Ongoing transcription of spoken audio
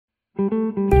Hello,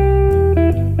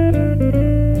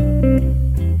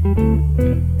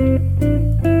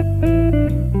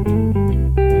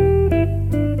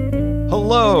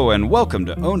 and welcome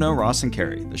to Oh No, Ross and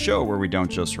Carrie, the show where we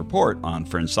don't just report on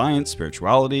fringe science,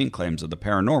 spirituality, and claims of the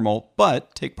paranormal,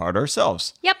 but take part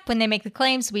ourselves. Yep, when they make the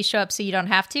claims, we show up so you don't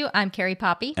have to. I'm Carrie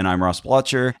Poppy. And I'm Ross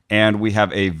Blotcher, and we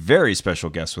have a very special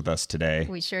guest with us today.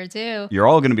 We sure do. You're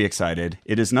all going to be excited.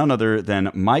 It is none other than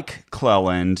Mike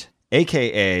Clelland,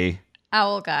 a.k.a.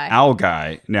 Owl Guy. Owl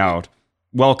Guy. Now,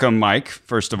 welcome, Mike,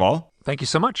 first of all. Thank you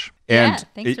so much. And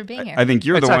thanks for being here. I think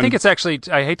you're the one. I think it's actually,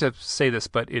 I hate to say this,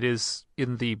 but it is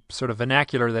in the sort of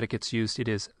vernacular that it gets used, it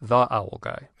is the Owl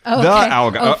Guy. Oh, okay. The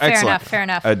Owl Guy. Oh, excellent. Fair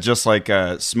enough. Just like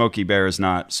Smokey Bear is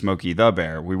not Smokey the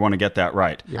Bear. We want to get that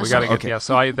right. Yeah, we got to get, yeah.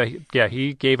 So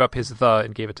he gave up his the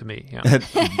and gave it to me. Yeah.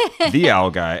 The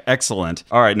Owl Guy. Excellent.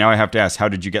 All right, now I have to ask, how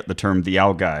did you get the term the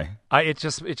Owl Guy? It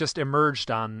just emerged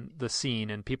on the scene,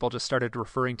 and people just started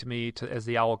referring to me as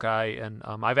the Owl Guy, and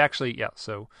I've actually,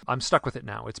 so I'm stuck with it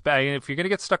now. It's bad. If you're going to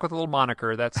get stuck with a little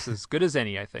moniker, that's as good as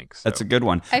any, I think. So. That's a good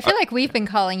one. I feel like we've been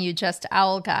calling you just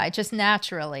Owl Guy, just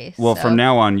naturally. Well, so. from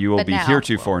now on, you will But be now.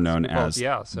 heretofore known as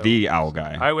the Owl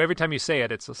Guy. Every time you say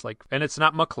it, it's just like, and it's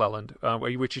not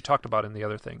McClelland, which you talked about in the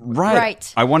other thing.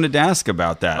 Right. I wanted to ask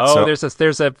about that. Oh,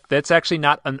 that's actually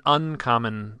not an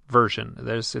uncommon version.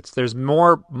 There's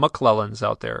more McClellans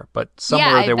out there, but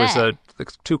somewhere there was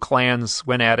two clans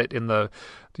went at it in the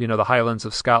Highlands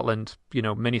of Scotland,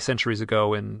 many centuries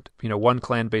ago, and one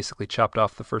clan basically chopped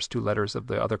off the first two letters of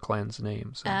the other clan's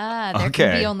name. So. There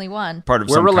can be only one. Part of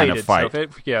We're some related, kind of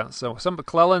fight. So some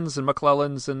McClellans and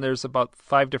McClellans, and there's about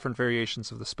 5 different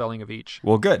variations of the spelling of each.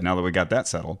 Well, good. Now that we got that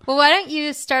settled. Well, why don't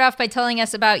you start off by telling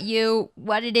us about you,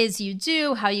 what it is you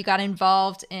do, how you got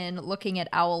involved in looking at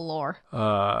owl lore.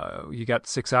 You got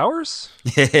 6 hours?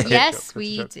 Yes,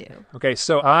 we do. Okay,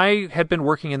 so I had been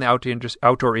working in the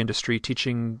outdoor industry,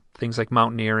 teaching things like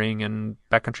mountaineering and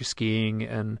backcountry skiing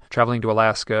and traveling to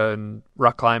Alaska and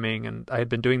rock climbing, and I had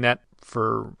been doing that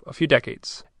for a few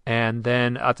decades. And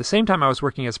then at the same time, I was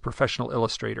working as a professional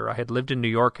illustrator. I had lived in New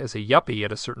York as a yuppie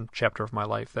at a certain chapter of my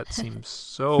life. That seems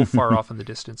so far off in the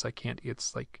distance. I can't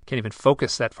even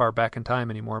focus that far back in time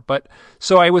anymore. But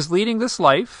so I was leading this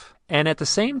life, and at the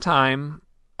same time,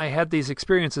 I had these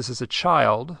experiences as a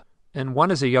child, and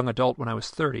one as a young adult when I was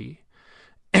 30.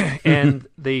 And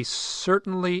they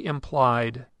certainly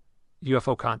implied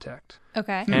UFO contact.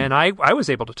 Okay. And I was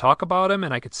able to talk about them,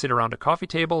 and I could sit around a coffee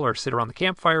table or sit around the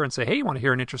campfire and say, hey, you want to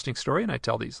hear an interesting story? And I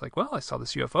tell these like, well, I saw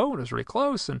this UFO and it was really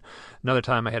close. And another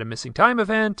time I had a missing time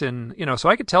event. And, so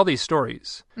I could tell these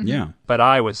stories. Yeah. But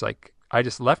I was like, I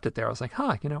just left it there. I was like,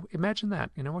 imagine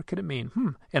that. What could it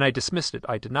mean? And I dismissed it.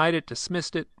 I denied it,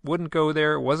 dismissed it, wouldn't go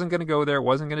there, wasn't going to go there,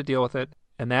 wasn't going to deal with it.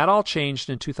 And that all changed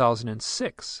in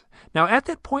 2006. Now, at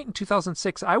that point in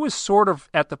 2006, I was sort of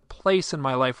at the place in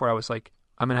my life where I was like,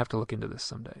 I'm going to have to look into this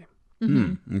someday.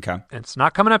 Mm-hmm. Okay. And it's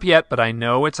not coming up yet, but I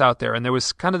know it's out there. And there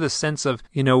was kind of this sense of,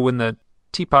 when the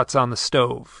teapot's on the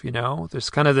stove,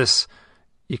 there's kind of this,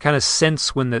 you kind of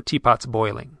sense when the teapot's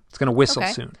boiling. It's going to whistle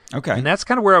soon. Okay. And that's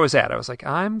kind of where I was at. I was like,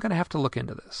 I'm going to have to look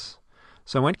into this.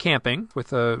 So I went camping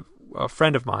with a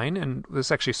friend of mine, and this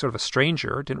is actually sort of a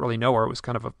stranger. Didn't really know her. It was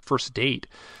kind of a first date,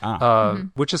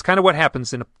 which is kind of what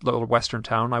happens in a little western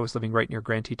town. I was living right near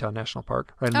Grand Teton National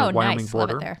Park, right on the Wyoming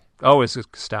border. Love it there. Oh, it's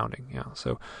astounding. Yeah.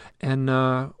 So, and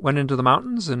went into the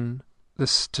mountains, and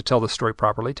this, to tell the story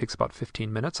properly, takes about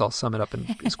 15 minutes. I'll sum it up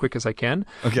in as quick as I can.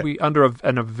 Okay. We,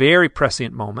 in a very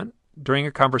prescient moment during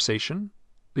a conversation,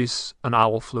 an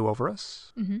owl flew over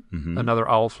us. Mm-hmm. Mm-hmm. Another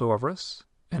owl flew over us,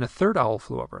 and a third owl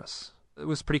flew over us. It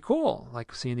was pretty cool,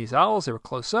 like seeing these owls. They were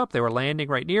close up. They were landing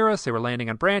right near us. They were landing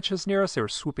on branches near us. They were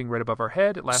swooping right above our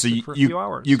head. It lasted for a few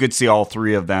hours. You could see all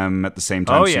 3 of them at the same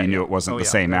time, so you knew it wasn't the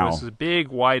same owl. It was a big,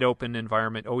 wide open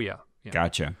environment. Oh, yeah.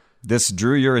 Gotcha. This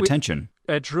drew your attention.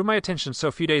 It drew my attention. So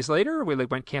a few days later, we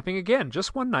went camping again,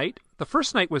 just one night. The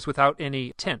first night was without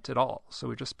any tent at all. So it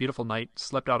was just a beautiful night,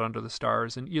 slept out under the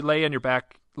stars. And you lay on your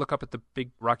back, look up at the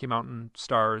big Rocky Mountain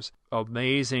stars.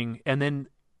 Amazing. And then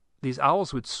these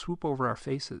owls would swoop over our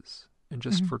faces. And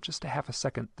for just a half a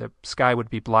second, the sky would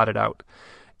be blotted out.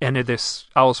 And this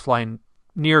owls flying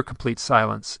near complete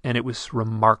silence, and it was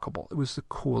remarkable. It was the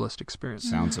coolest experience.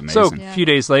 Sounds amazing. So a few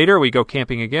days later, we go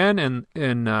camping again,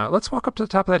 and let's walk up to the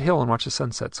top of that hill and watch the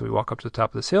sunset. So we walk up to the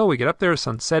top of this hill, we get up there,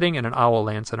 sun's setting, and an owl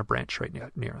lands on a branch right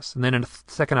near us. And then a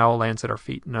second owl lands at our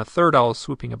feet, and a third owl is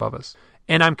swooping above us.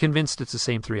 And I'm convinced it's the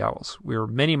same 3 owls. We were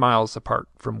many miles apart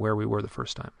from where we were the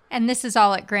first time. And this is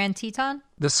all at Grand Teton?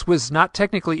 This was not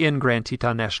technically in Grand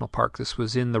Teton National Park. This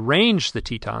was in the range, the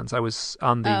Tetons. I was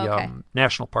on the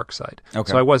National Park side.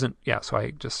 Okay. So I wasn't, so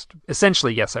I just,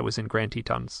 essentially, yes, I was in Grand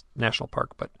Tetons National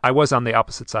Park, but I was on the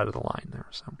opposite side of the line there.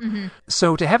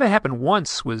 So to have it happen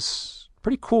once was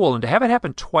pretty cool, and to have it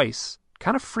happen twice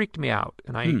kind of freaked me out,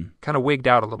 and I kind of wigged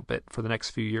out a little bit for the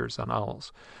next few years on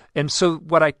owls. And so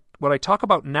what I talk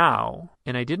about now,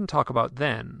 and I didn't talk about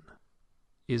then,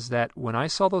 is that when I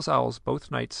saw those owls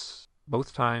both nights,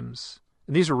 both times,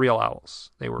 and these were real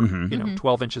owls. They were,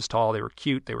 12 inches tall. They were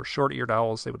cute. They were short-eared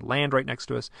owls. They would land right next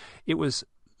to us. It was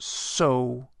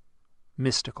so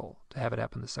mystical to have it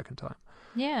happen the second time.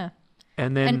 Yeah.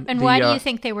 And then and why do you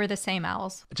think they were the same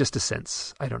owls? Just a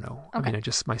sense. I don't know. Okay. I mean,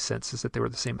 my sense is that they were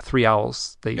the same. 3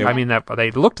 owls. They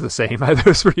looked the same. It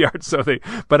was pretty hard. So that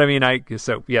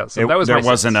was there my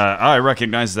wasn't sense. I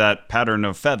recognize that pattern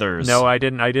of feathers. No, I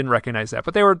didn't recognize that.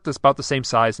 But they were about the same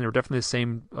size, and they were definitely the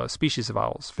same species of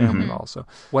owls, family of owls. So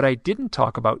what I didn't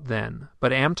talk about then,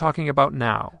 but am talking about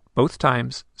now, both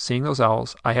times seeing those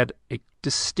owls, I had a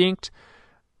distinct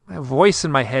voice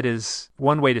in my head is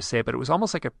one way to say it, but it was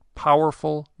almost like a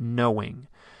powerful knowing.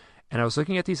 And I was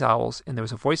looking at these owls, and there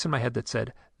was a voice in my head that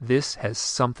said, this has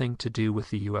something to do with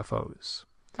the UFOs.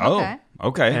 Oh,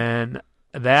 okay. And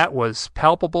that was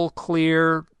palpable,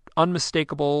 clear,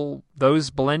 unmistakable.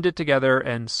 Those blended together.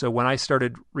 And so when I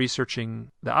started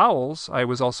researching the owls, I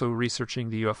was also researching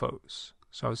the UFOs.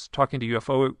 So I was talking to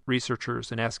UFO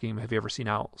researchers and asking them, have you ever seen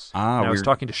owls? And I was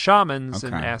talking to shamans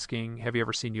and asking, have you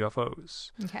ever seen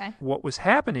UFOs? Okay. What was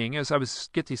happening is I was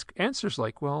get these answers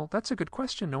like, well, that's a good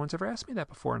question. No one's ever asked me that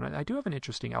before. And I do have an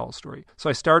interesting owl story. So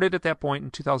I started at that point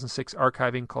in 2006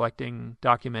 archiving, collecting,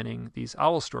 documenting these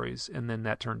owl stories. And then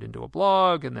that turned into a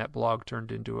blog, and that blog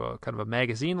turned into a kind of a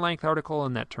magazine-length article,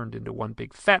 and that turned into one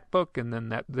big fat book. And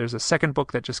then there's a second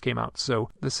book that just came out.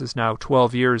 So this is now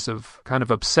 12 years of kind of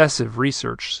obsessive research.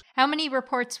 How many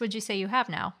reports would you say you have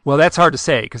now? Well, that's hard to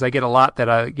say because I get a lot that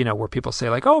where people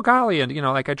say like, oh golly, and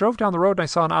like I drove down the road and I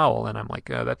saw an owl, and I'm like,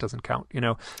 that doesn't count,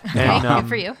 And, good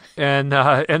for you. And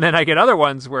then I get other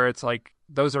ones where it's like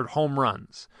those are home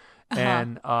runs.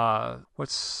 And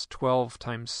what's 12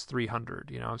 times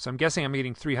 300? So I'm guessing I'm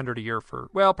getting 300 a year for,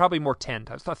 well, probably more 10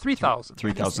 times. 3,000.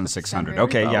 3,600.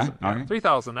 Okay, 3, yeah. All right.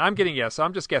 3,000. I'm getting, so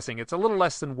I'm just guessing. It's a little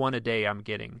less than one a day I'm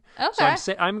getting. Okay.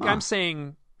 So I'm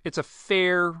saying it's a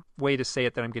fair way to say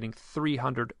it that I'm getting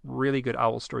 300 really good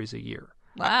owl stories a year.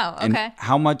 Wow, okay. And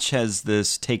how much has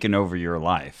this taken over your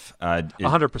life?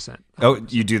 100%. Oh,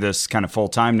 you do this kind of full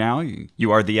time now?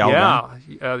 You are the owl guy?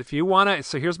 Yeah. If you want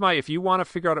to, if you want to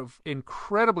figure out an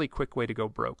incredibly quick way to go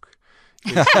broke,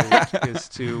 is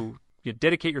to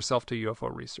dedicate yourself to UFO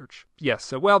research. Yes.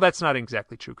 So, well, that's not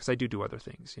exactly true because I do other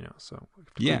things, so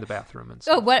clean the bathroom and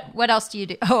stuff. Oh, what else do you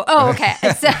do? Oh, okay.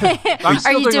 So, I'm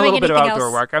still are you doing a little bit of outdoor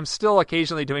else? work. I'm still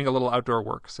occasionally doing a little outdoor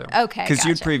work. So okay, because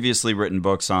you'd previously written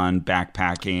books on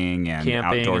backpacking and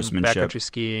camping, outdoorsmanship, and backcountry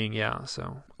skiing. Yeah,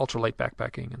 so ultralight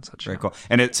backpacking and such. Very cool.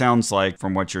 And it sounds like,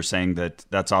 from what you're saying,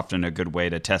 that's often a good way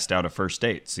to test out a first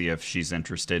date. See if she's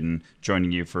interested in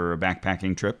joining you for a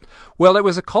backpacking trip. Well, it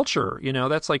was a culture.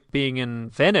 That's like being in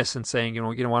Venice and saying, you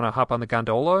don't want to hop on the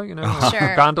gondola,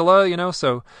 Sure. gondola,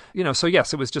 so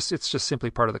yes, it's just simply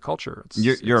part of the culture.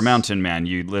 You're a mountain man.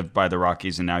 You lived by the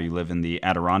Rockies and now you live in the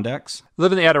Adirondacks?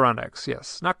 Live in the Adirondacks,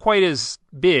 yes. Not quite as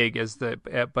big as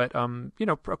but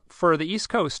for the East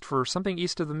Coast, for something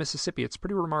east of the Mississippi, it's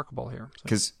pretty remarkable here.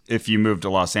 Because if you moved to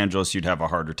Los Angeles, you'd have a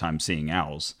harder time seeing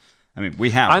owls. I mean, we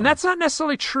have. And that's not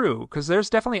necessarily true, because there's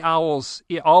definitely owls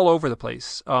all over the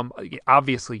place.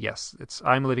 Obviously, yes.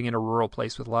 I'm living in a rural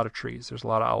place with a lot of trees. There's a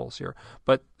lot of owls here.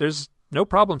 But there's no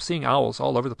problem seeing owls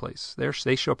all over the place.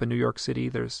 They show up in New York City.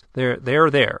 They're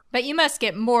there. But you must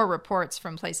get more reports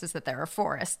from places that there are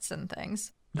forests and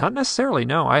things. Not necessarily,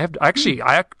 no. I have actually,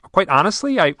 quite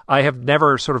honestly, I have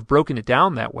never sort of broken it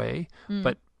down that way.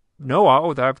 But no,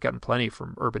 I've gotten plenty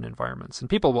from urban environments. And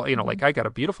people will, like I got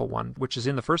a beautiful one, which is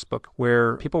in the first book,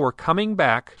 where people were coming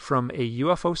back from a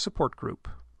UFO support group,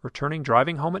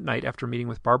 driving home at night after meeting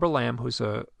with Barbara Lamb, who's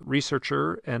a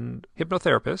researcher and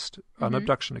hypnotherapist on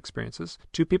abduction experiences.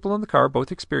 2 people in the car, both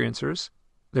experiencers.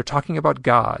 They're talking about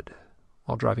God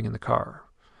while driving in the car.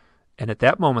 And at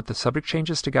that moment, the subject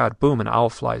changes to God. Boom, an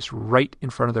owl flies right in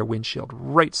front of their windshield,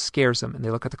 right scares them. And they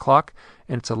look at the clock,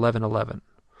 and it's 11:11.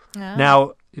 Oh.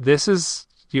 Now, this is,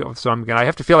 so I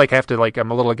have to feel like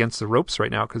I'm a little against the ropes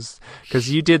right now because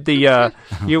you did the,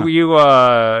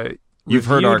 You've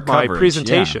heard our reviewed my coverage,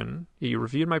 presentation. You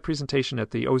reviewed my presentation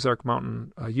at the Ozark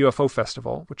Mountain UFO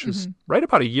Festival, which was right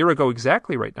about a year ago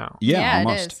exactly right now. Yeah, it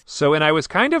almost. is. So, and I was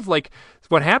kind of like,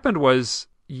 what happened was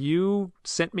you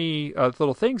sent me a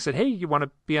little thing, said, hey, you want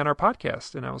to be on our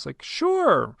podcast? And I was like,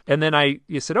 sure. And then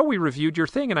you said, oh, we reviewed your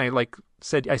thing. And I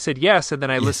said yes. And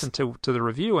then I listened to the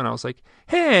review and I was like,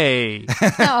 hey.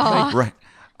 Right.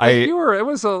 I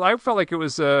felt like it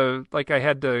was like I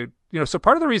had to, so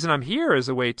part of the reason I'm here is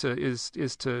a way to, is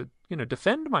to,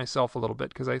 defend myself a little bit,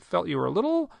 because I felt you were a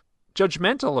little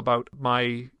judgmental about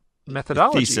my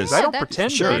methodology. Thesis. I don't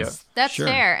pretend to be. That's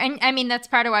fair. And I mean, that's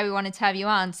part of why we wanted to have you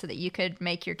on, so that you could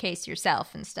make your case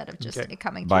yourself instead of just it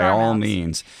coming by through our all mouths.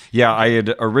 means. Yeah, I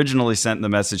had originally sent the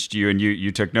message to you, and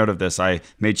you took note of this. I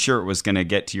made sure it was going to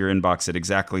get to your inbox at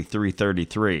exactly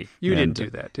 3:33. You didn't do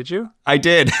that, did you? I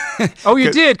did. Oh,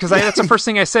 you did? Because that's the first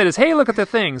thing I said is, hey, look at the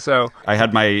thing. So I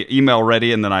had my email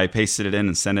ready, and then I pasted it in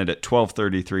and sent it at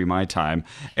 12:33 my time.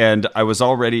 And I was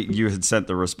already, you had sent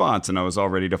the response, and I was all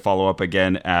ready to follow up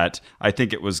again at, I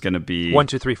think it was going to be 1,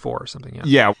 2, 3, 4 or something. Yeah.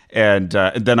 Yeah. And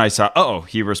then I saw,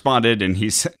 he responded, and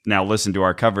he's now listened to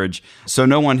our coverage. So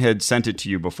no one had sent it to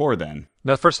you before then.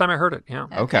 The first time I heard it, yeah.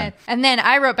 Okay. And then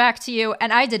I wrote back to you,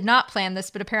 and I did not plan this,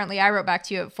 but apparently I wrote back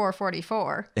to you at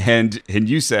 4:44. And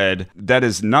you said, that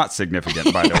is not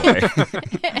significant, by the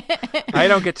way. I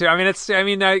don't get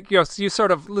to. You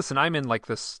sort of, listen, I'm in like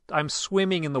this, I'm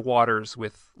swimming in the waters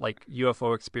with like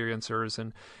UFO experiencers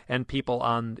and people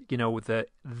on,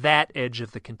 that edge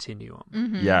of the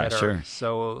continuum. Yeah, sure.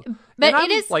 So, but it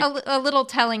is a little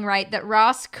telling, right, that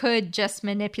Ross could just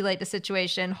manipulate the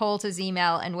situation, hold his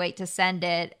email, and wait to send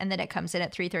it, and then it comes in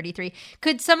at 3:33.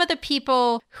 Could some of the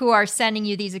people who are sending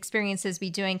you these experiences be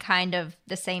doing kind of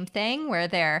the same thing, where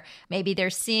they're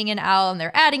seeing an owl and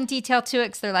they're adding detail to it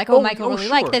because they're like, Michael really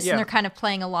sure, liked this, yeah. and they're kind of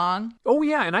playing along? Oh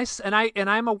yeah,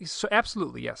 so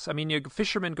absolutely yes. I mean, a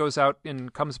fisherman goes out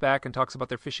and comes back and talks about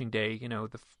their fishing day.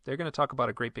 They're going to talk about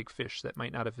a great big fish that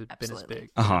might not have been as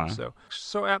big. So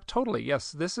totally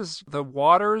yes. The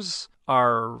waters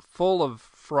are full of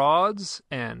frauds,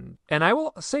 and I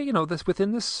will say, this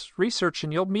within this research,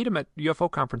 and you'll meet them at UFO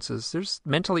conferences. There's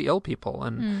mentally ill people,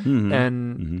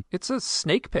 and it's a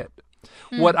snake pit.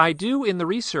 What I do in the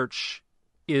research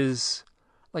is,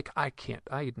 like, I'm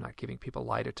not giving people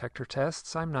lie detector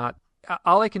tests.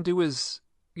 All I can do is,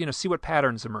 see what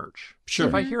patterns emerge. Sure.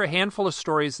 If I hear a handful of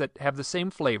stories that have the same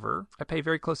flavor, I pay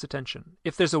very close attention.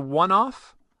 If there's a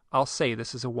one-off, I'll say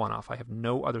this is a one-off. I have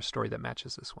no other story that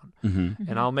matches this one.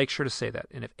 And I'll make sure to say that.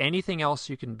 And if anything else,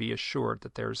 you can be assured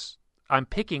that I'm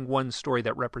picking one story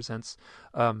that represents,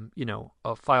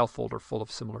 a file folder full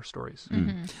of similar stories.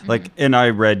 And I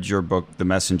read your book, The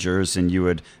Messengers, and you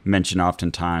would mention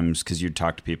oftentimes, because you'd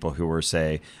talk to people who were,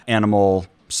 say, animal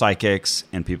psychics,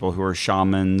 and people who are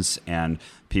shamans, and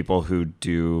people who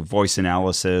do voice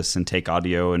analysis and take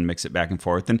audio and mix it back and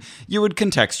forth. And you would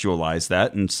contextualize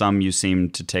that, and some you seem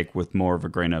to take with more of a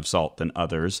grain of salt than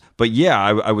others. But yeah,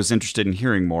 I was interested in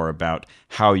hearing more about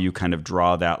how you kind of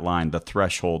draw that line, the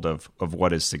threshold of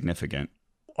what is significant.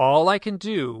 All I can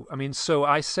do, so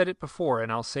I said it before, and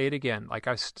I'll say it again.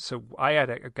 I had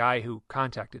a guy who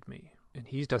contacted me, and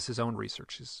he does his own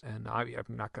researches, and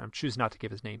I'm choose not to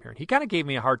give his name here. And he kind of gave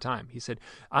me a hard time. He said,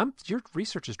 your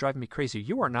research is driving me crazy.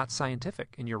 You are not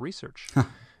scientific in your research.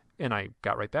 And I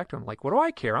got right back to him, like, what do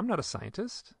I care? I'm not a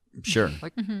scientist. Sure.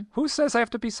 Like, who says I have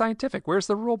to be scientific? Where's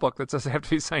the rule book that says I have to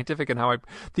be scientific? And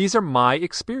these are my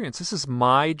experience. This is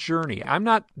my journey. I'm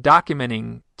not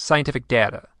documenting scientific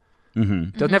data.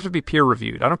 It doesn't have to be peer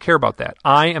reviewed. I don't care about that.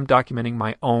 I am documenting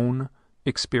my own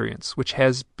experience, which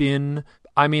has been,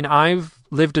 I've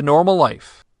lived a normal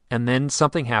life, and then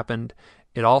something happened.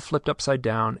 It all flipped upside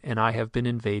down, and I have been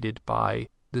invaded by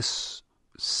this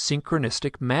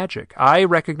synchronistic magic. I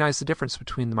recognize the difference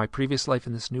between my previous life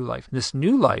and this new life. This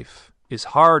new life is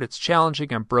hard, it's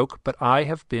challenging, I'm broke, but I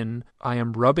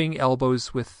am rubbing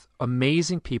elbows with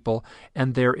amazing people,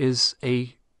 and there is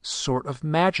a sort of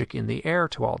magic in the air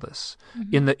to all this,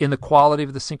 in the quality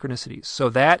of the synchronicities. So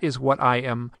that is what I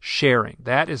am sharing.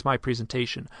 That is my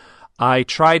presentation. I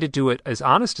try to do it as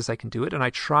honest as I can do it, and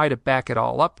I try to back it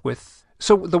all up with.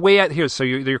 So the way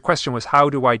your question was,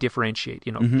 how do I differentiate?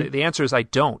 The answer is I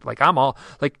don't. Like, I'm all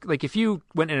like if you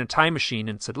went in a time machine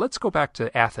and said, let's go back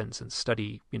to Athens and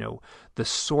study, the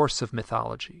source of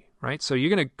mythology, right? So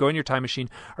you're going to go in your time machine.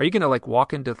 Are you going to like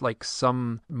walk into like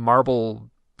some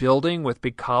marble building with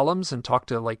big columns and talk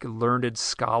to like learned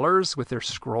scholars with their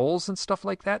scrolls and stuff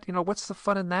like that? What's the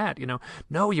fun in that?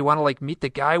 No, you want to like meet the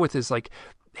guy with his like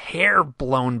hair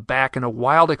blown back in a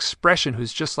wild expression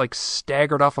who's just like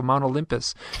staggered off of Mount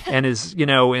Olympus and is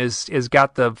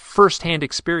got the firsthand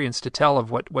experience to tell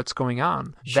of what's going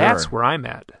on. Sure. That's where I'm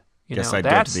at. Guess I'd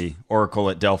go to the Oracle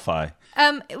at Delphi.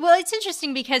 Well, it's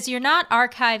interesting because you're not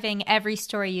archiving every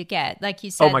story you get. Like you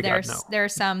said, there are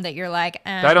some that you're like,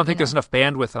 I don't think there's enough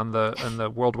bandwidth on the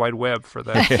World Wide Web for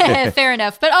that. Fair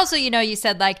enough. But also, you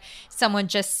said like someone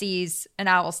just sees an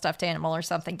owl stuffed animal or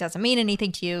something doesn't mean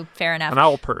anything to you. Fair enough. An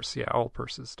owl purse. Yeah, owl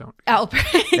purses don't. Owl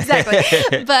purse.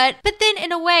 Exactly. But then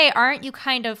in a way, aren't you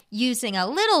kind of using a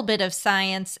little bit of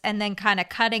science and then kind of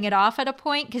cutting it off at a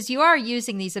point? Because you are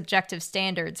using these objective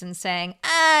standards and saying,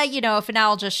 if an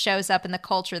owl just shows up in the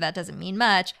culture, that doesn't mean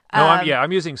much. No,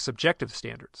 I'm using subjective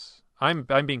standards. I'm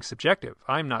being subjective.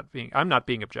 I'm not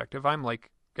being objective. I'm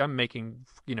making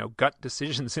gut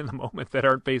decisions in the moment that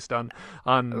aren't based on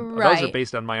right. Those are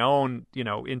based on my own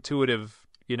intuitive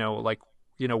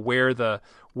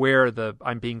where the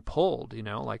I'm being pulled,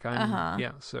 like I'm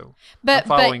so I'm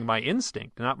following my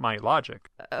instinct, not my logic.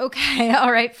 Okay,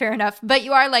 all right, fair enough. But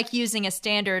you are like using a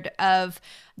standard of,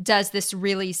 does this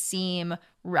really seem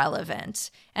relevant?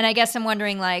 And I guess I'm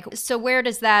wondering, like, so where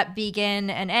does that begin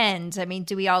and end? I mean,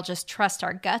 do we all just trust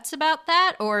our guts about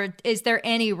that, or is there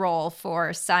any role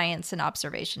for science and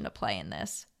observation to play in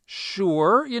this?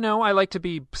 Sure, I like to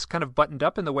be kind of buttoned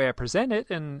up in the way I present it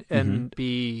and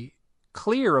be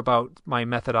clear about my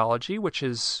methodology, which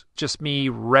is just me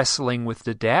wrestling with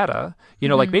the data.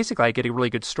 Like basically I get a really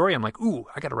good story. I'm like, ooh,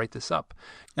 I got to write this up.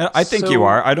 I think you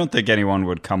are. I don't think anyone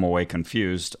would come away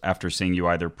confused after seeing you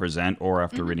either present or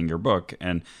after reading your book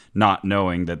and not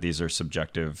knowing that these are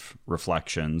subjective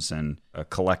reflections and a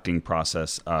collecting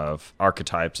process of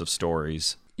archetypes of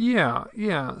stories.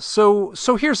 Yeah. So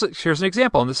here's an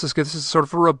example, and this is sort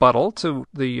of a rebuttal to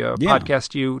the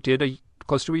podcast you did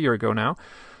close to a year ago now.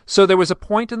 So there was a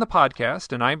point in the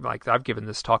podcast, and I've given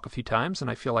this talk a few times,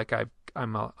 and I feel like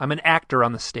I'm an actor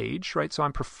on the stage, right? So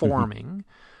I'm performing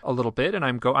a little bit, and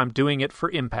I'm doing it for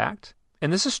impact.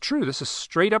 And this is true. This is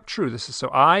straight up true. This is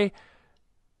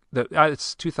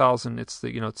it's 2000. It's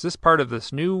it's this part of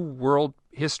this new world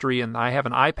history, and I have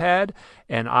an iPad,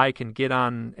 and I can get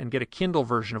on and get a Kindle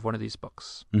version of one of these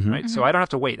books, right? So I don't have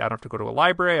to wait. I don't have to go to a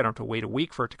library. I don't have to wait a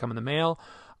week for it to come in the mail.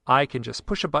 I can just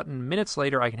push a button. Minutes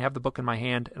later, I can have the book in my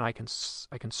hand, and I can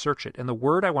search it. And the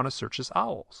word I want to search is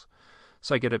owls.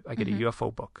 So I get a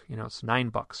UFO book. It's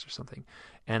 $9 or something,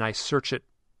 and I search it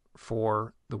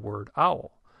for the word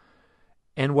owl.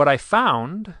 And what I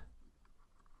found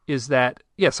is that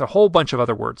yes, a whole bunch of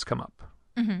other words come up.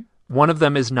 One of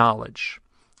them is knowledge.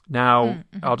 Now,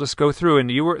 I'll just go through,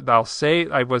 and I'll say,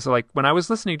 I was like, when I was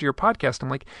listening to your podcast, I'm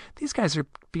like, these guys are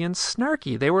being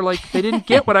snarky. They were like, they didn't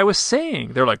get what I was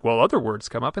saying. They're like, well, other words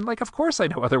come up. And like, of course I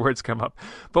know other words come up.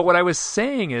 But what I was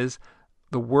saying is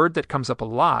the word that comes up a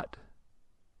lot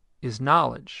is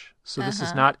knowledge. So this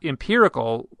is not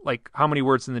empirical, like how many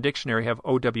words in the dictionary have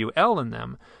OWL in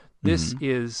them. This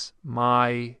is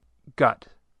my gut.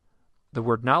 The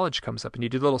word knowledge comes up, and you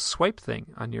do the little swipe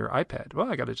thing on your iPad.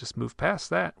 Well, I got to just move past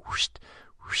that. Whoosh,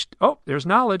 whoosh. Oh, there's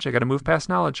knowledge. I got to move past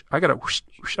knowledge. I got to whoosh,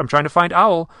 whoosh. I'm trying to find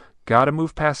owl. Got to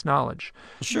move past knowledge.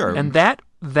 Sure. And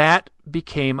that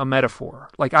became a metaphor.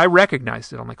 Like I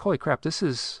recognized it. I'm like, holy crap, if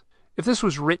this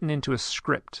was written into a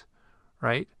script,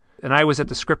 right? And I was at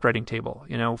the script writing table,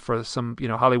 for some,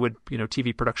 Hollywood,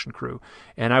 TV production crew.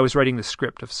 And I was writing the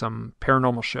script of some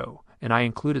paranormal show. And I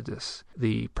included this.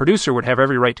 The producer would have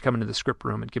every right to come into the script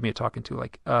room and give me a talking to,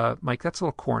 like, Mike, that's a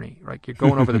little corny, right? You're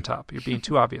going over the top. You're being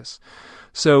too obvious.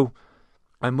 So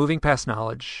I'm moving past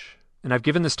knowledge. And I've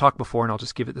given this talk before, and I'll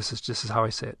just give it, this is how I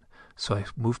say it. So I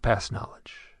move past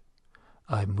knowledge.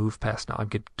 I move past knowledge. I'm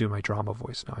going to do my drama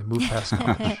voice now. I move past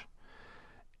knowledge.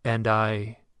 And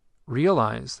I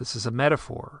realize this is a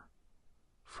metaphor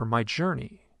for my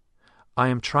journey. I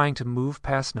am trying to move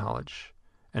past knowledge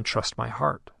and trust my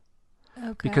heart.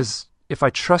 Okay. Because if I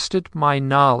trusted my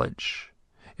knowledge,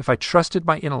 if I trusted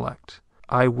my intellect,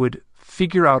 I would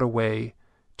figure out a way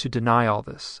to deny all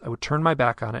this. I would turn my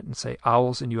back on it and say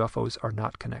owls and UFOs are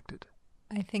not connected.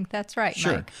 I think that's right,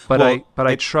 sure. Mike. But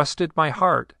I trusted my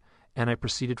heart, and I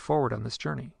proceeded forward on this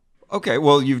journey. Okay,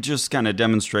 well, you've just kind of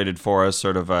demonstrated for us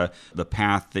sort of the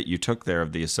path that you took there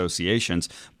of the associations.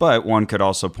 But one could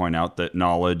also point out that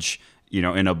knowledge,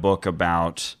 in a book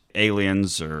about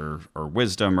aliens or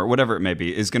wisdom or whatever it may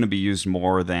be, is going to be used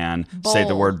more than, say,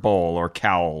 the word bowl or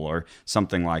cowl or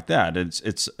something like that.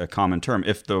 It's a common term.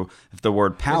 If the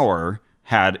word power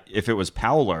if it was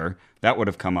Powler, that would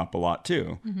have come up a lot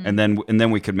too. And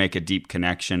then we could make a deep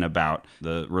connection about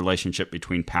the relationship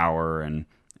between power and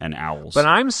and owls. But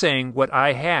I'm saying what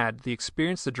I had, the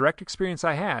direct experience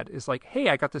I had is like, hey,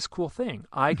 I got this cool thing.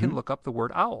 I can look up the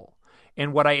word owl.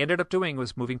 And what I ended up doing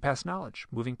was moving past knowledge,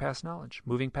 moving past knowledge,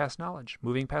 moving past knowledge,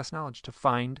 moving past knowledge to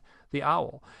find the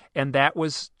owl. And that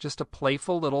was just a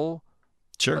playful little,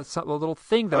 a little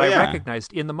thing that I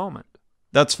recognized in the moment.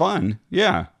 That's fun.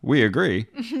 Yeah, we agree.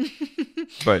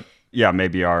 But yeah,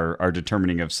 maybe our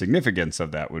determining of significance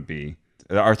of that would be,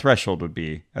 our threshold would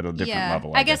be at a different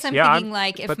level. I guess I'm thinking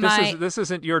like if but this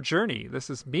isn't your journey. This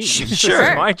is me. Sure. This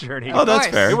is my journey. Oh, that's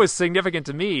fair. It was significant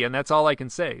to me, and that's all I can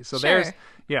say. So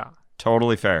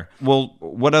Totally fair. Well,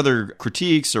 what other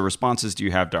critiques or responses do you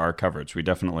have to our coverage? We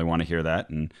definitely want to hear that,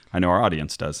 and I know our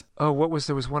audience does. Oh,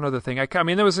 there was one other thing. I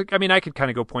could kind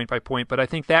of go point by point, but I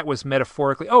think that was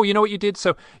metaphorically. Oh, you know what you did?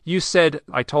 So you said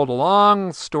I told a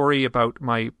long story about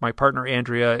my partner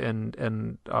Andrea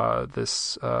and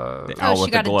this the owl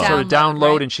with the glow. Sort of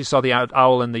download, right? And she saw the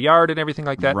owl in the yard and everything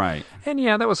like that. Right. And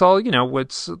yeah, that was all.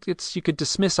 It's you could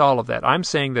dismiss all of that. I'm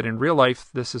saying that in real life,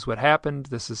 this is what happened.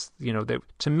 This is that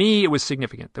to me it was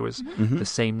significant. There was the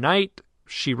same night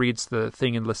she reads the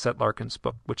thing in Lisette Larkin's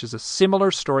book, which is a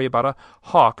similar story about a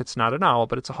hawk. It's not an owl,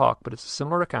 but it's a hawk, but it's a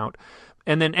similar account.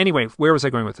 And then anyway, where was I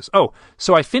going with this? Oh,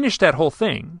 so I finished that whole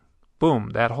thing.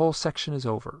 Boom, that whole section is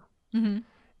over. Mm-hmm.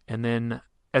 And then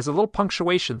as a little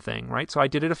punctuation thing, right? So I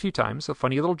did it a few times, a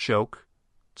funny little joke,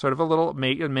 sort of a little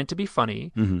meant to be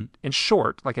funny and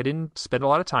short. Like I didn't spend a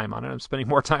lot of time on it. I'm spending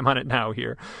more time on it now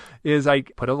here. Is I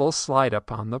put a little slide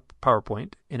up on the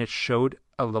PowerPoint and it showed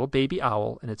a little baby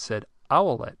owl and it said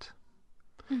owlet.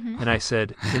 Mm-hmm. And I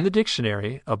said, in the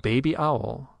dictionary, a baby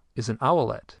owl is an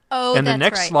owlet. Oh, and the that's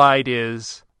next right. slide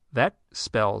is, that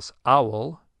spells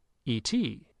owl,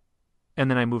 E-T.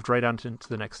 And then I moved right on to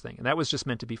the next thing. And that was just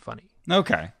meant to be funny.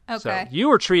 Okay. So you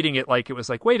were treating it like it was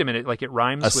like, wait a minute, like it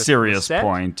rhymes with serious set.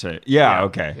 point. Yeah,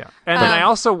 okay. Yeah. And then I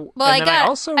also... Well, I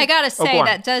gotta say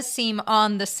that does seem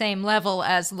on the same level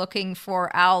as looking for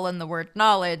owl in the word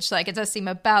knowledge. Like it does seem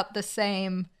about the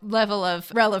same level of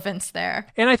relevance there.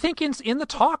 And I think in the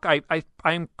talk,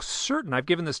 I'm certain, I've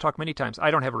given this talk many times.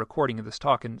 I don't have a recording of this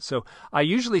talk. And so I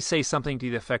usually say something to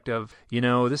the effect of,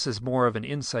 this is more of an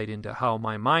insight into how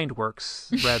my mind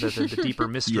works rather than the deeper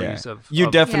mysteries of... You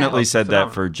definitely said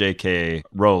that for J.K.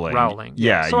 Rowling.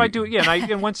 Yeah. So I do,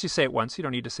 and once you say it once, you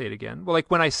don't need to say it again. Well, like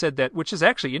when I said that, which is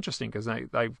actually interesting because I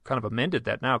kind of amended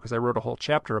that now because I wrote a whole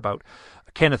chapter about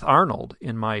Kenneth Arnold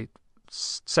in my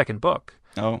second book.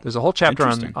 Oh, there's a whole chapter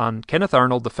on Kenneth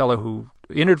Arnold, the fellow who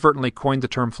inadvertently coined the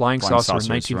term flying saucer in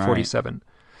 1947. Right.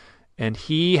 And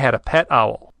he had a pet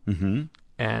owl. Mm-hmm.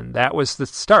 And that was the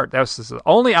start. That was the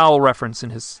only owl reference in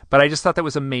his... But I just thought that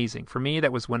was amazing. For me,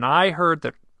 that was when I heard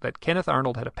that Kenneth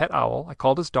Arnold had a pet owl. I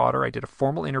called his daughter. I did a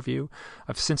formal interview.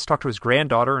 I've since talked to his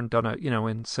granddaughter and done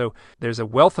and so there's a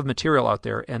wealth of material out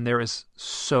there, and there is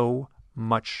so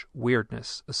much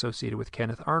weirdness associated with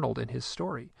Kenneth Arnold and his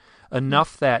story.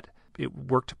 Enough that it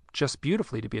worked just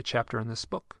beautifully to be a chapter in this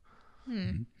book.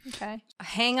 Okay.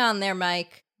 Hang on there,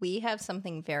 Mike. We have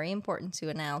something very important to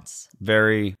announce.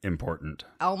 Very important.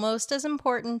 Almost as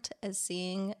important as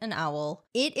seeing an owl.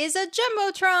 It is a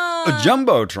Jumbotron! A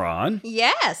Jumbotron?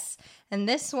 Yes! And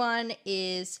this one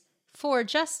is for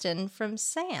Justin from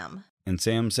Sam. And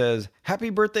Sam says, "Happy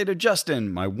birthday to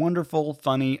Justin, my wonderful,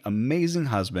 funny, amazing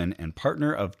husband and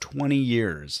partner of 20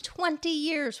 years. 20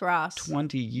 years, Ross.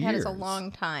 20 years. That is a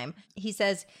long time. He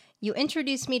says, you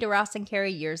introduced me to Ross and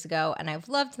Carrie years ago, and I've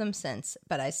loved them since,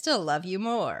 but I still love you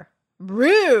more.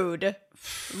 Rude.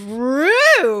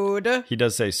 Rude. He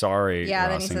does say sorry, Yeah,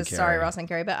 Ross then he says, Carrie. sorry, Ross and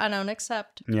Carrie, but I don't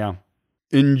accept. Yeah.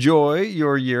 Enjoy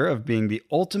your year of being the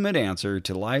ultimate answer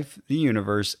to life, the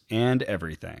universe, and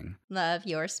everything. Love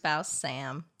your spouse,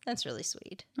 Sam. That's really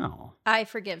sweet. Oh. I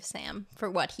forgive Sam for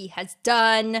what he has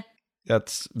done.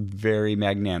 That's very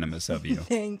magnanimous of you.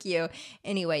 Thank you.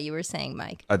 Anyway, you were saying,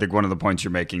 Mike. I think one of the points you're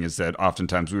making is that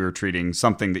oftentimes we were treating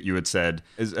something that you had said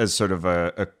as sort of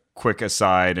a quick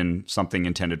aside and something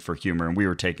intended for humor, and we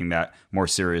were taking that more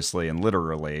seriously and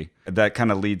literally. That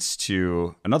kind of leads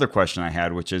to another question I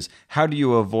had, which is, how do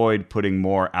you avoid putting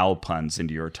more owl puns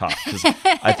into your talk? Because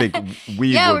I think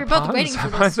we we're both waiting for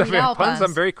those sweet owl puns.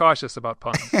 I'm very cautious about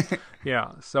puns.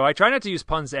 Yeah, so I try not to use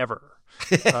puns ever.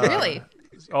 Really?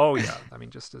 Oh, yeah. I mean,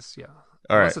 just as, yeah.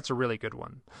 All Unless right. it's a really good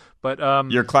one. But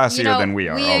you're classier than we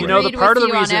are. We already. agreed the part with of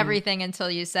the you reason- on everything until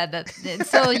you said that.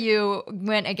 Until you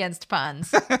went against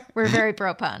puns. We're very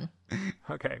pro pun.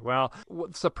 Okay, well,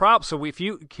 it's a problem. So if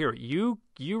you, Carrie, you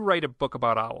write a book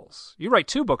about owls. You write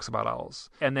 2 books about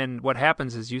owls. And then what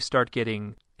happens is you start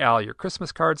getting Al, your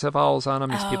Christmas cards have owls on them.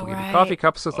 These people give you right. coffee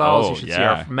cups with owls. You should see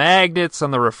our magnets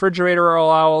on the refrigerator are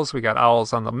all owls. We got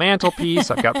owls on the mantelpiece.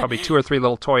 I've got probably 2 or 3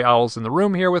 little toy owls in the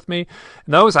room here with me.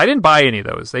 And those, I didn't buy any of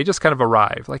those. They just kind of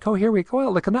arrived. Like, oh, here we go.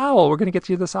 Look, an owl. We're going to get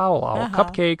you this owl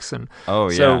cupcakes. And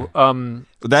so,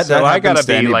 that so I gotta happens to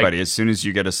be anybody. like, As soon as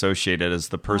you get associated as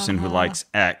the person who likes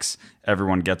X,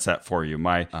 everyone gets that for you.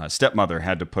 My stepmother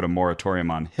had to put a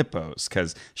moratorium on hippos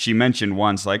because she mentioned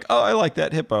once, like, oh, I like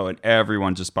that hippo. And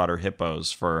everyone just bought her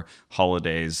hippos for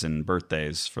holidays and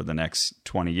birthdays for the next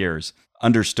 20 years.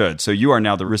 Understood. So you are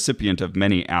now the recipient of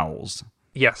many owls.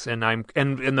 yes, and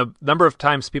the number of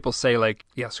times people say like,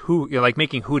 yes, who, you know, like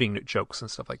making hooting jokes and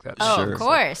stuff like that. Oh, Sure. of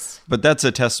course. But that's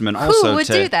a testament also Who would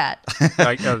to do that?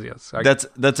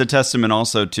 That's a testament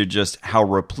also to just how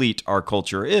replete our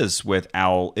culture is with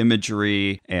owl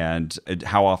imagery and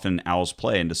how often owls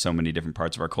play into so many different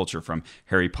parts of our culture, from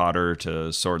Harry Potter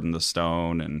to Sword in the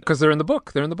Stone, and Because they're in the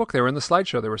book. They were in the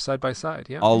slideshow. They were side by side.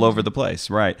 Yeah. all over the place,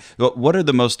 right? Well, what are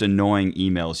the most annoying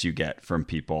emails you get from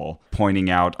people pointing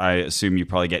out? I assume you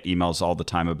probably get emails all the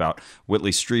time about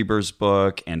Whitley Strieber's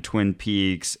book and Twin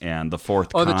Peaks and The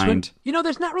Fourth Kind.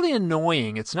 There's not really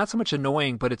annoying. It's not so much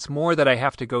annoying, but it's more that I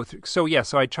have to go through. So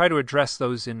I try to address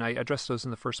those I addressed those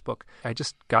in the first book. I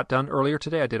just got done earlier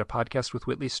today. I did a podcast with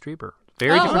Whitley Strieber.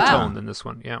 Very different tone than this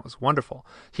one. Yeah, it was wonderful.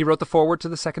 He wrote the foreword to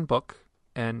the second book,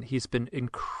 and he's been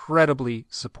incredibly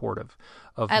supportive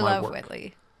of my work. I love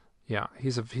Whitley. Yeah,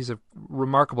 he's a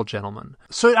remarkable gentleman.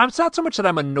 So it's not so much that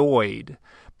I'm annoyed,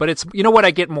 but it's, you know what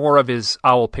I get more of is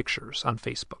owl pictures on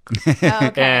Facebook.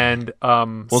 Okay. And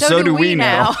so do we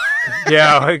now.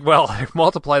 Yeah, well,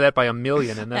 multiply that by 1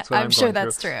 million, and that's what I'm sure going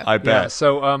that's through. true. I bet. Yeah,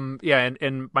 so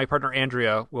and my partner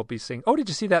Andrea will be saying, "Oh, did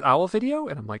you see that owl video?"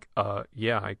 And I'm like,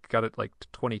 yeah, I got it like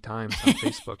 20 times on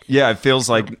Facebook." Yeah, it feels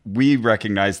like we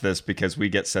recognize this because we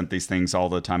get sent these things all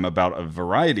the time about a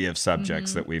variety of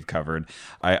subjects that we've covered.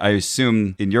 I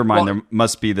assume in your mind there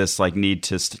must be this like need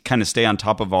to kind of stay on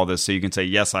top of all this, so you can say,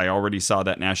 yes, I already saw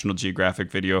that National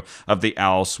Geographic video of the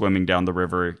owl swimming down the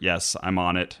river. Yes, I'm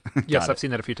on it. Yes, I've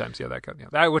seen that a few times.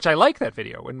 Yeah, which I like that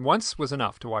video, and once was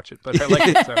enough to watch it, but I like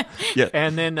it. So. Yeah.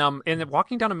 And then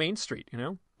walking down a main street,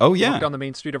 Oh, yeah. Walk down the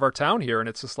main street of our town here, and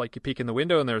it's just like you peek in the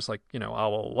window, and there's like,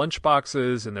 owl lunch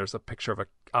boxes, and there's a picture of an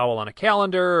owl on a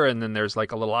calendar, and then there's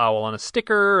like a little owl on a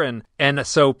sticker, and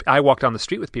so I walk down the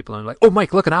street with people, and I'm like, "Oh,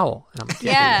 Mike, look, an owl!" And I'm like,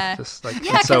 Yeah. just like,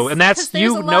 Yeah, and that's 'cause there's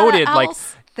you a lot noted of like. owl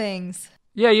things.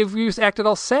 Yeah, you acted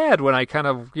all sad when I kind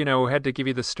of, had to give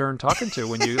you the stern talking to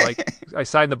when you I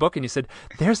signed the book and you said,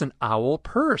 "There's an owl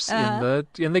purse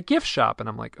in the gift shop," and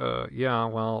I'm like, yeah,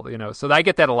 well, so I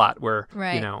get that a lot where,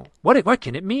 Right. What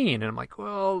can it mean? And I'm like,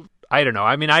 well, I don't know.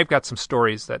 I mean, I've got some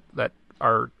stories that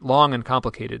are long and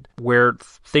complicated where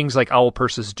things like owl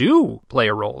purses do play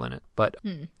a role in it, but.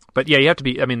 But yeah, you have to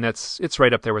be. I mean, it's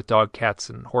right up there with dog, cats,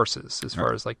 and horses as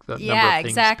far as like the number of things. Yeah,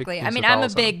 exactly. things I mean, with I'm a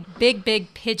owls on.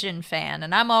 big pigeon fan,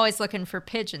 and I'm always looking for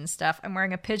pigeon stuff. I'm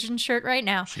wearing a pigeon shirt right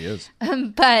now. She is.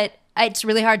 But it's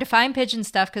really hard to find pigeon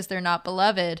stuff because they're not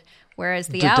beloved. Whereas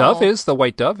the owl, the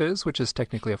white dove is, which is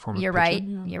technically a form of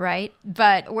pigeon. You're right.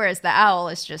 But whereas the owl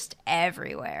is just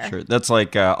everywhere. Sure. That's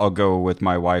like I'll go with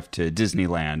my wife to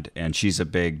Disneyland, and she's a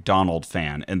big Donald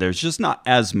fan, and there's just not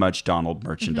as much Donald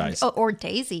merchandise Or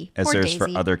Daisy. as Poor there's Daisy.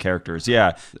 for other characters.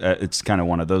 Yeah, it's kind of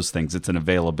one of those things. It's an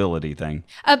availability thing.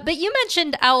 But you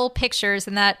mentioned owl pictures,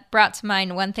 and that brought to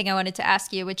mind one thing I wanted to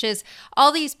ask you, which is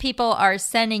all these people are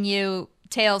sending you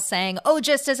tales saying, "Oh,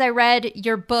 just as I read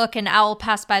your book, an owl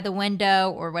passed by the window,"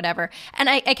 or whatever. And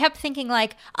I kept thinking,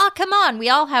 like, "Oh, come on, we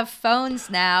all have phones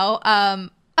now."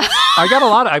 I've got a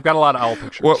lot of owl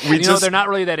pictures. Well, they're not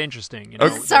really that interesting.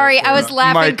 Sorry, I was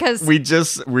laughing because we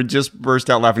just burst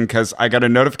out laughing because I got a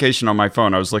notification on my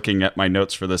phone. I was looking at my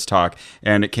notes for this talk,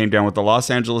 and it came down with the Los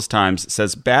Angeles Times. It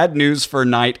says, "Bad news for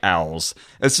night owls."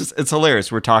 It's hilarious.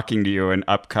 We're talking to you, and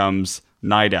up comes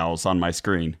night owls on my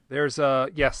screen. There's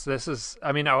this is,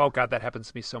 I mean, oh God, that happens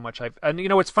to me so much.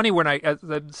 It's funny when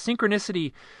the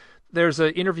synchronicity, there's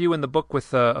an interview in the book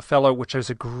with a fellow, which is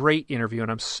a great interview,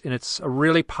 and it's a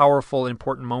really powerful,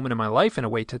 important moment in my life in a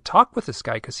way to talk with this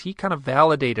guy, because he kind of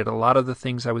validated a lot of the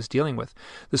things I was dealing with.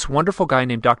 This wonderful guy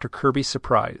named Dr. Kirby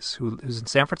Surprise, who's in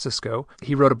San Francisco.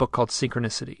 He wrote a book called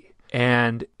Synchronicity.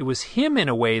 And it was him in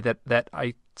a way that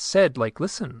I said, like,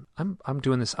 listen, I'm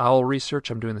doing this owl research,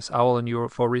 I'm doing this owl and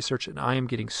UFO research, and I am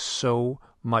getting so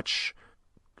much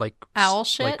like owl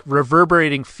shit, like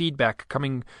reverberating feedback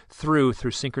coming through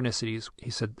synchronicities. He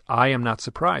said, I am not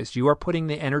surprised. You are putting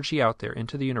the energy out there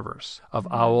into the universe of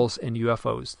owls and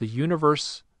UFOs. The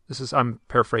universe, I'm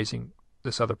paraphrasing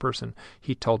this other person,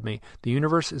 he told me, the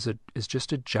universe is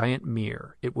just a giant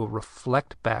mirror. It will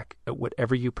reflect back at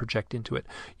whatever you project into it.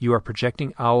 You are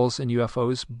projecting owls and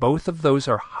UFOs. Both of those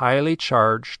are highly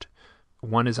charged.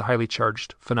 One is a highly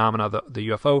charged phenomena, the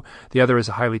UFO. The other is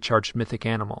a highly charged mythic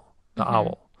animal, the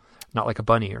owl, not like a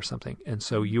bunny or something. And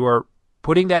so you are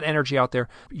putting that energy out there.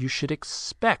 You should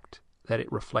expect that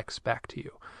it reflects back to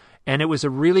you. And it was a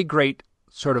really great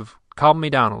sort of calm me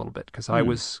down a little bit, because I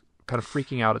was kind of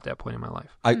freaking out at that point in my life.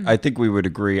 I think we would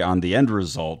agree on the end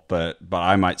result, but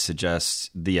I might suggest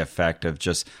the effect of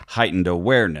just heightened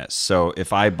awareness. So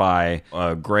if I buy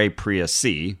a gray Prius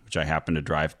C, which I happen to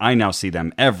drive, I now see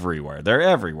them everywhere. They're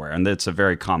everywhere, and it's a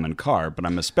very common car, but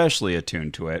I'm especially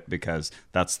attuned to it because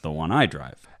that's the one I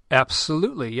drive.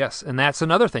 Absolutely, yes. And that's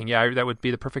another thing. Yeah, that would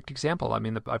be the perfect example. I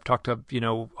mean, I've talked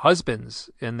to, husbands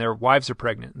and their wives are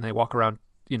pregnant, and they walk around,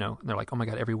 and they're like, oh my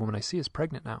God, every woman I see is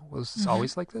pregnant now. Was this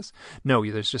always like this? No,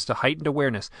 there's just a heightened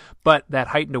awareness. But that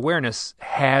heightened awareness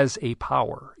has a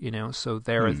power, So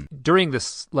during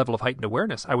this level of heightened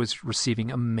awareness, I was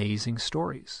receiving amazing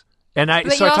stories.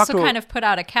 But you also kind of put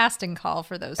out a casting call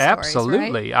for those stories,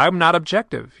 absolutely. Right? I'm not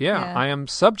objective. Yeah, I am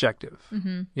subjective.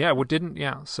 Mm-hmm.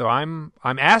 Yeah, So I'm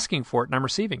asking for it and I'm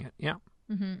receiving it. Yeah.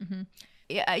 Mm-hmm, mm-hmm.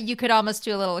 You could almost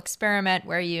do a little experiment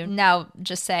where you now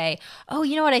just say, oh,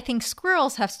 you know what? I think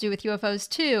squirrels have to do with UFOs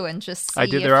too, and just see I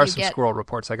did. There are some squirrel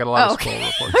reports. I got a lot of squirrel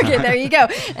reports. Okay, there you go.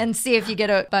 And see if you get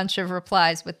a bunch of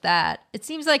replies with that. It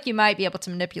seems like you might be able to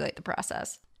manipulate the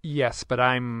process. Yes,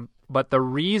 but the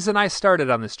reason I started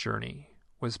on this journey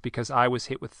was because I was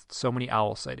hit with so many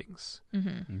owl sightings.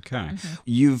 Mm-hmm. Okay. Mm-hmm.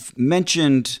 You've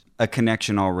mentioned a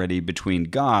connection already between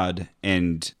God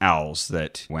and owls,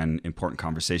 that when important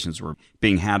conversations were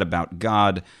being had about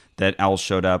God, that owls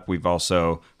showed up. We've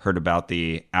also heard about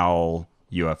the owl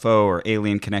UFO or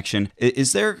alien connection.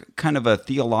 Is there kind of a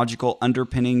theological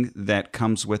underpinning that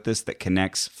comes with this that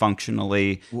connects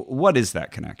functionally? What is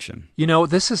that connection?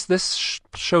 This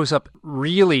shows up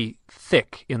really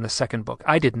thick in the second book.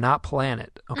 I did not plan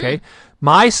it. Okay,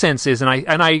 my sense is, and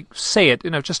I say it,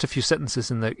 just a few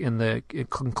sentences in the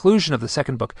conclusion of the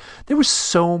second book. There was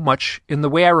so much in the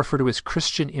way I refer to as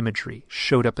Christian imagery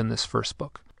showed up in this first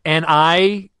book, and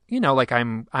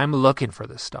I'm looking for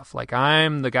this stuff. Like,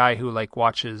 I'm the guy who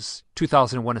watches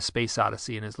 2001: A Space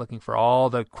Odyssey and is looking for all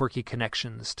the quirky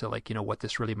connections to what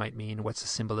this really might mean, what's the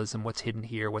symbolism, what's hidden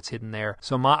here, what's hidden there.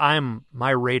 So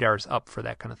my radar's up for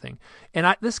that kind of thing.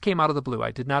 And this came out of the blue.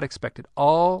 I did not expect it.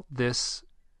 All this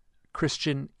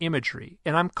Christian imagery,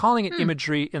 and I'm calling it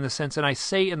imagery in the sense, and I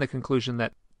say in the conclusion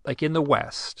that, in the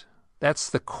West, that's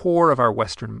the core of our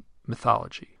Western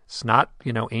mythology. It's not,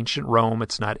 ancient Rome.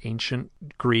 It's not ancient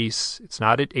Greece. It's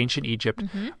not ancient Egypt.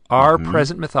 Mm-hmm. Our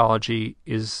present mythology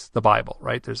is the Bible,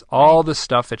 right? There's all this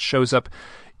stuff that shows up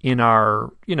in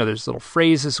our, there's little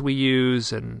phrases we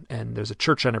use, and there's a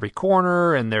church on every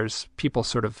corner, and there's people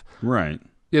sort of... Right.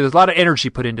 There's a lot of energy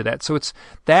put into that. So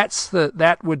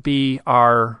that would be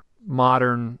our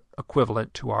modern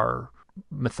equivalent to our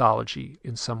mythology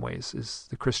in some ways, is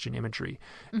the Christian imagery,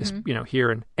 is,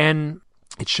 here. And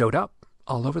it showed up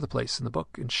all over the place in the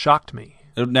book and shocked me.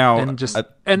 Now,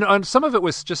 and some of it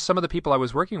was just some of the people I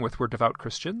was working with were devout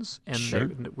Christians,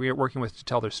 and we were working with to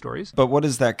tell their stories. But what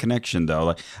is that connection,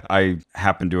 though? I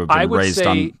happen to have been raised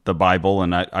on the Bible,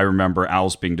 and I remember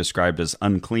owls being described as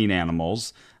unclean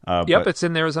animals. It's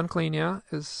in there as unclean,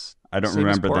 I don't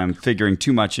remember them figuring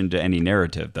too much into any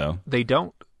narrative, though. They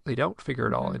don't figure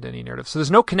it all into any narrative. So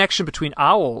there's no connection between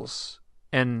owls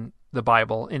and the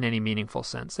Bible in any meaningful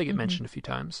sense. They get mentioned a few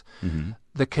times. Mm-hmm.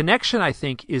 The connection, I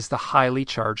think, is the highly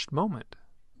charged moment.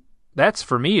 That's,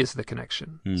 for me, is the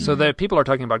connection. Mm-hmm. So that people are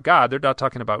talking about God. They're not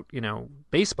talking about,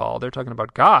 baseball. They're talking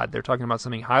about God. They're talking about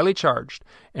something highly charged,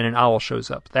 and an owl shows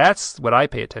up. That's what I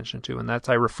pay attention to, and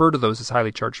I refer to those as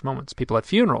highly charged moments. People at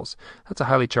funerals, that's a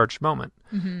highly charged moment.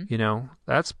 Mm-hmm.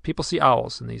 That's people see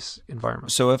owls in these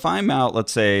environments. So if I'm out,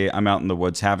 let's say I'm out in the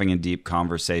woods having a deep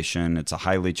conversation, it's a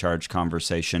highly charged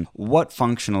conversation, what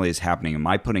functionally is happening? Am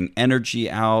I putting energy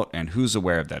out, and who's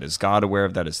aware of that? Is God aware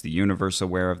of that? Is the universe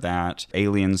aware of that?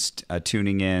 Aliens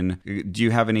tuning in? Do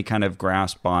you have any kind of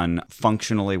grasp on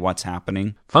functionally what's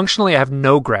happening? Functionally, I have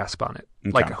no grasp on it.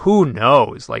 Okay. Who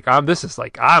knows?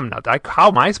 I'm not. How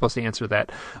am I supposed to answer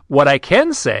that? What I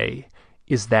can say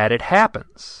is that it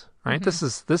happens. Right?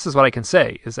 Mm-hmm. This is what I can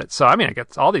say, is that, so I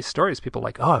get all these stories, people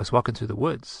I was walking through the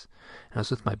woods and I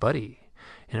was with my buddy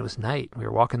and it was night. We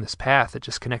were walking this path that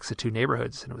just connects the two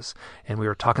neighborhoods, and we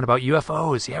were talking about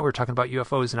UFOs. Yeah, we were talking about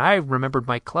UFOs, and I remembered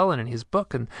Mike Clelland and his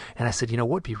book, and I said, what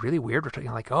would be really weird? We're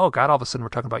talking like, oh God, all of a sudden we're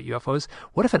talking about UFOs.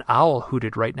 What if an owl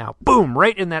hooted right now? Boom,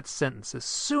 right in that sentence. As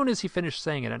soon as he finished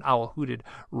saying it, an owl hooted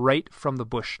right from the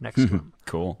bush next to him.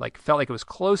 Cool. Like, felt like it was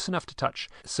close enough to touch.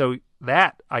 So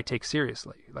that I take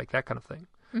seriously, like that kind of thing.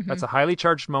 That's a highly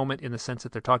charged moment in the sense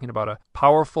that they're talking about a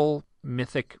powerful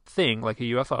mythic thing like a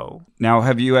UFO. Now,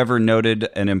 have you ever noted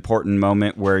an important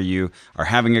moment where you are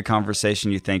having a conversation,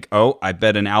 you think, oh, I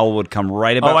bet an owl would come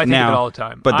right about now. Oh, I think of it all the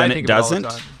time. But then it doesn't?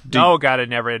 Oh, God, it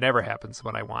never happens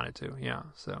when I want it to. Yeah,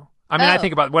 so. I mean, I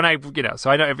think about when so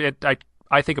I know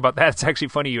I think about that. It's actually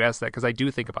funny you asked that because I do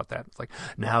think about that. It's like,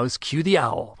 now is cue the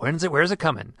owl. Where's it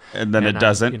coming? And then it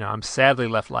doesn't. I'm sadly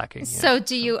left lacking. Yeah. So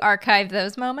do you archive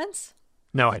those moments?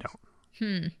 No, I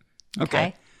don't.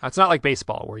 Okay. It's not like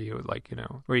baseball where you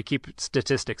where you keep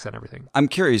statistics and everything. I'm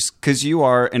curious because you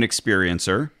are an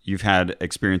experiencer. You've had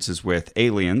experiences with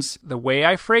aliens. The way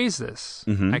I phrase this,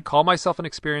 I call myself an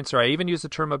experiencer. I even use the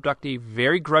term abductee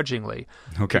very grudgingly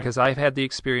because I've had the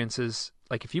experiences.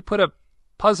 Like if you put a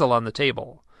puzzle on the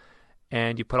table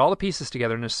and you put all the pieces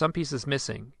together and there's some pieces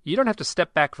missing, you don't have to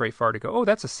step back very far to go, oh,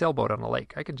 that's a sailboat on a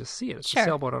lake. I can just see it. It's a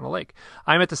sailboat on a lake.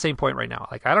 I'm at the same point right now.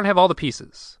 Like I don't have all the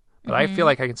pieces, but I feel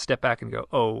like I can step back and go,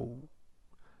 oh,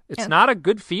 it's not a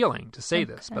good feeling to say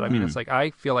this, but I mean, it's like I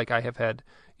feel like I have had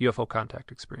UFO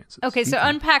contact experiences. Okay, so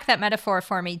unpack that metaphor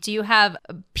for me. Do you have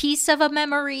a piece of a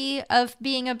memory of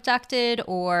being abducted,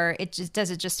 or does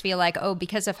it just feel like, oh,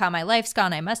 because of how my life's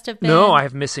gone, I must have been? No, I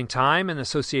have missing time in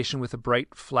association with a bright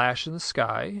flash in the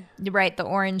sky. Right, the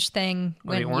orange thing.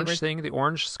 The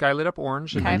orange sky lit up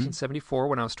orange in 1974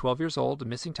 when I was 12 years old.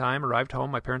 Missing time, arrived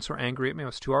home. My parents were angry at me. I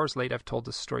was 2 hours late. I've told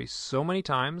this story so many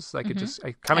times. I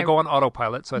kind of go on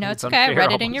autopilot, so I think it's unfair. I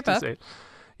read it in your book.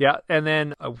 Yeah, and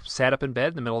then I sat up in bed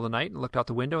in the middle of the night and looked out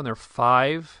the window, and there were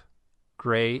 5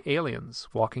 gray aliens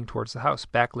walking towards the house,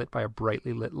 backlit by a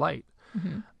brightly lit light.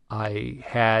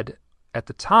 At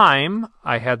the time,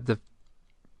 I had the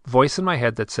voice in my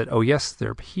head that said, oh, yes,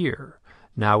 they're here.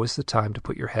 Now is the time to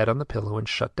put your head on the pillow and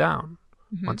shut down.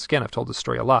 Once again, I've told this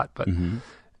story a lot, but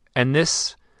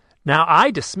now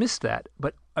I dismissed that,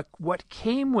 but what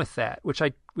came with that, which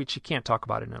you can't talk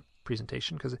about in a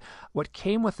presentation, because what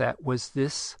came with that was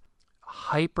this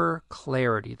hyper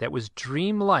clarity that was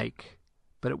dreamlike,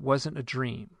 but it wasn't a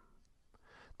dream.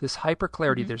 This hyper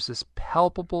clarity, there's this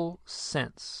palpable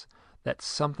sense that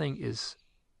something is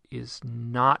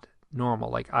not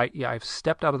normal. Like I've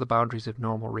stepped out of the boundaries of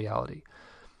normal reality.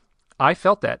 I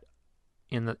felt that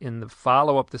in the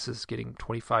follow-up. This is getting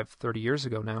 25, 30 years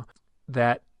ago now.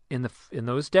 That in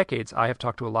those decades, I have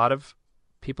talked to a lot of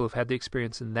people who've had the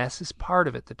experience, and this is part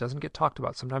of it that doesn't get talked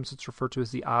about. Sometimes it's referred to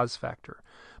as the Oz factor,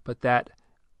 but that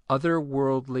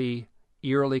otherworldly,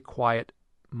 eerily quiet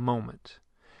moment.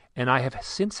 And I have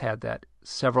since had that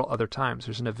several other times.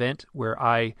 There's an event where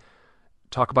I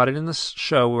talk about it in the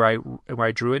show where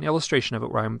I drew an illustration of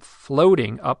it, where I'm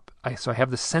floating up. So I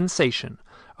have the sensation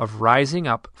of rising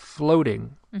up,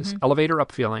 floating, this elevator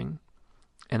up feeling,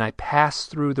 and I pass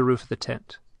through the roof of the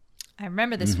tent. I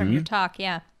remember this from your talk,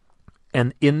 yeah.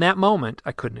 And in that moment,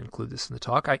 I couldn't include this in the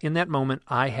talk. In that moment,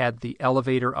 I had the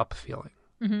elevator up feeling,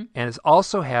 and it's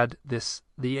also had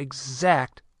the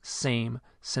exact same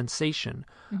sensation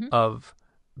of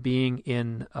being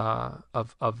in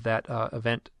of that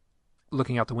event,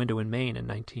 looking out the window in Maine in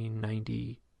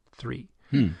 1993.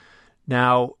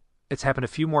 Now, it's happened a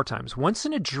few more times. Once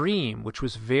in a dream, which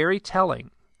was very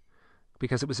telling,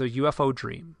 because it was a UFO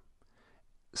dream.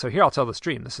 So here I'll tell this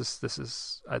dream. This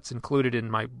is it's included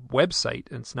in my website,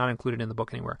 and it's not included in the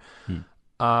book anywhere.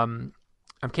 I'm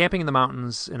camping in the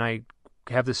mountains, and I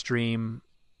have this dream,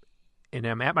 and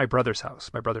I'm at my brother's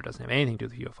house. My brother doesn't have anything to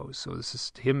do with UFOs, so this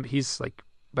is him. He's like,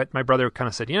 but my brother kind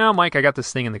of said, Mike, I got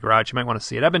this thing in the garage. You might want to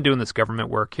see it. I've been doing this government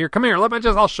work. Here, come here.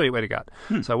 I'll show you what I got.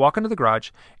 So I walk into the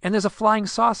garage, and there's a flying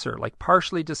saucer, like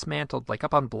partially dismantled, like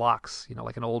up on blocks,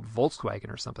 like an old Volkswagen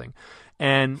or something.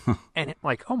 And and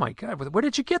like, oh my God, where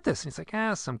did you get this? And he's like,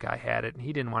 some guy had it, and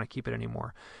he didn't want to keep it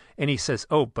anymore. And he says,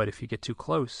 oh, but if you get too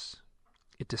close,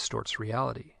 it distorts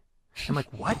reality. I'm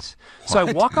like, what? So I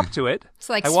walk up to it. It's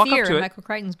like Sphere in Michael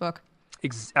Crichton's book.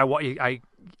 I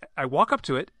walk up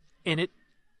to it, and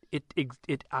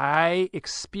I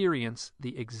experience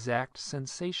the exact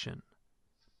sensation,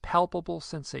 palpable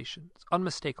sensation. It's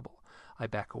unmistakable. I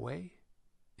back away,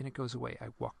 and it goes away. I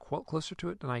walk closer to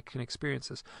it, and I can experience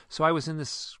this. So I was in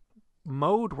this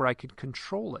mode where I could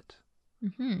control it.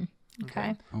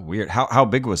 Okay. Oh, weird. How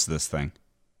big was this thing?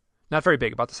 Not very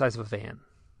big, about the size of a van.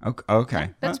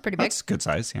 Okay. That's pretty big. That's good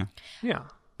size, yeah. Yeah.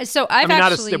 So I've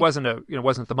actually... it wasn't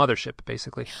the mothership,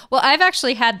 basically. Well, I've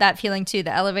actually had that feeling too,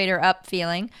 the elevator up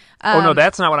feeling. No,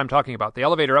 that's not what I'm talking about. The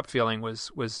elevator up feeling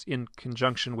was in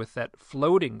conjunction with that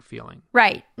floating feeling.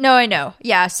 Right. No, I know.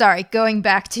 Yeah, sorry. Going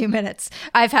back 2 minutes.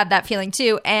 I've had that feeling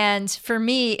too. And for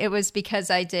me, it was because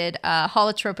I did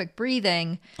holotropic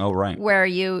breathing. Oh, right. Where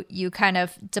you kind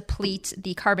of deplete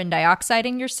the carbon dioxide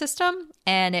in your system,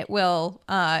 and it will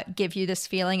give you this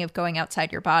feeling of going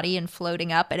outside your body and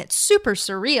floating up. And it's super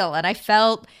surreal. And I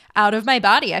felt out of my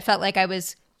body. I felt like I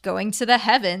was going to the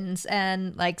heavens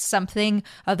and like something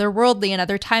otherworldly and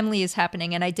other timely is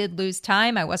happening. And I did lose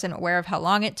time. I wasn't aware of how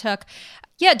long it took.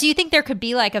 Yeah. Do you think there could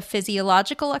be like a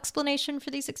physiological explanation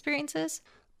for these experiences?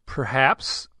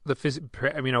 Perhaps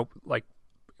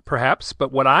perhaps.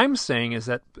 But what I'm saying is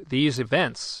that these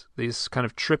events, these kind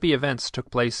of trippy events, took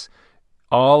place,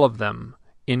 all of them,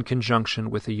 in conjunction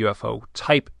with a UFO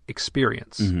type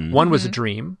experience. Mm-hmm. One was a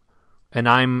dream. And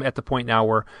I'm at the point now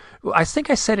where, I think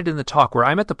I said it in the talk, where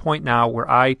I'm at the point now where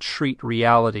I treat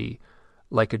reality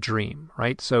like a dream,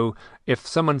 right? So if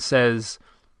someone says,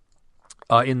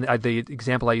 the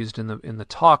example I used in the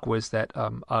talk was that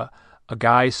a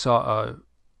guy saw a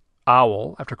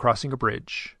owl after crossing a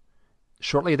bridge.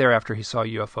 Shortly thereafter, he saw a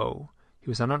UFO. He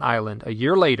was on an island. A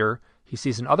year later, he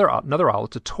sees another owl.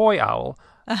 It's a toy owl,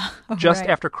 just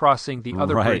after crossing the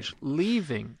other bridge,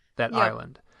 leaving that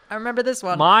island. I remember this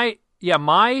one.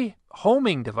 My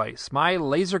homing device, my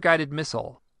laser-guided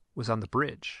missile, was on the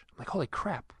bridge. I'm like, holy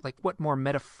crap. Like, what more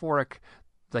metaphoric,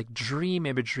 like, dream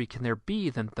imagery can there be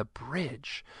than the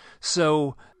bridge?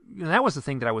 So that was the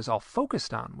thing that I was all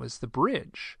focused on, was the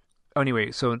bridge.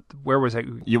 Anyway, so where was I?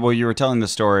 You were telling the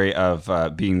story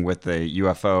of being with the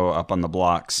UFO up on the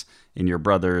blocks in your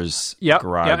brother's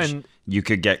garage. Yeah, and you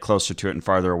could get closer to it and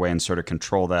farther away and sort of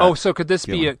control that. Oh, so could this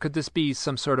be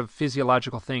some sort of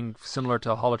physiological thing similar to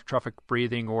holotropic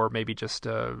breathing, or maybe just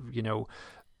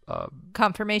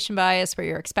confirmation bias where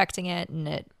you're expecting it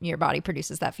and your body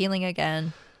produces that feeling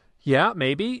again? Yeah,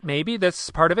 maybe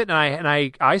that's part of it, and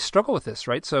I struggle with this,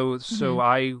 right? So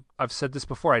I've said this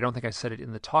before. I don't think I said it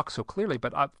in the talk so clearly,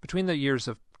 but between the years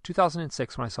of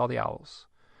 2006 when I saw the owls,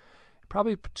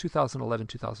 probably 2011,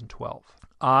 2012,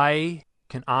 I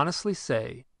can honestly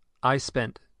say I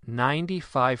spent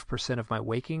 95% of my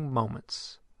waking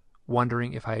moments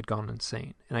wondering if I had gone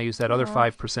insane, and I used that other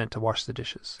 5% to wash the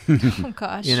dishes. Oh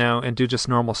gosh, and do just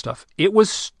normal stuff. It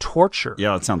was torture.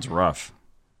 Yeah, that sounds rough.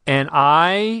 And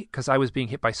because I was being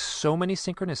hit by so many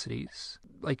synchronicities,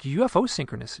 like UFO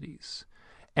synchronicities,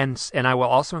 and I will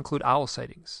also include owl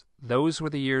sightings. Those were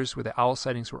the years where the owl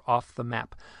sightings were off the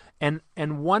map. And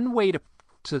one way to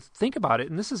think about it,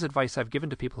 and this is advice I've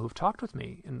given to people who've talked with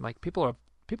me, and like people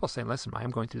saying, listen, I'm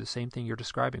going through the same thing you're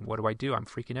describing. What do I do? I'm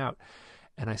freaking out.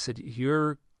 And I said,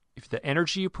 if the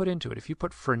energy you put into it, if you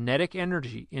put frenetic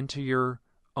energy into your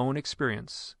own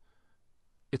experience,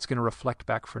 it's going to reflect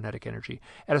back frenetic energy.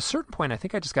 At a certain point, I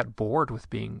think I just got bored with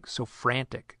being so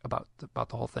frantic about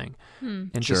the whole thing,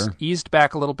 and just eased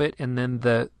back a little bit. And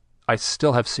then I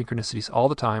still have synchronicities all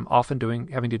the time, often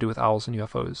having to do with owls and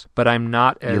UFOs. But I'm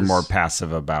not as... You're more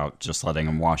passive about just letting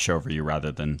them wash over you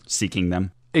rather than seeking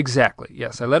them? Exactly,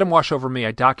 yes. I let them wash over me.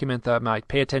 I document them. I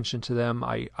pay attention to them.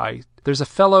 There's a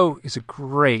fellow, he's a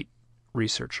great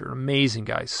researcher, amazing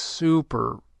guy,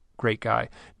 super great guy,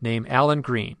 named Alan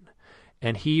Green.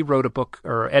 And he wrote a book,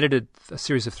 or edited a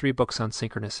series of 3 books on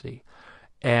synchronicity.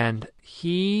 And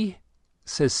he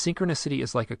says synchronicity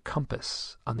is like a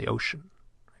compass on the ocean.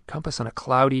 Compass on a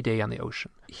cloudy day on the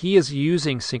ocean. He is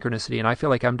using synchronicity, and I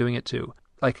feel like I'm doing it too.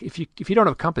 Like if you don't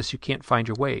have a compass, you can't find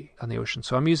your way on the ocean.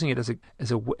 So I'm using it as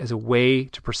a way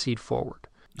to proceed forward.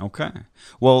 Okay.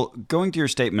 Well, going to your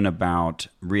statement about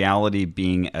reality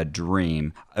being a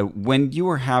dream, when you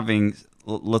were having...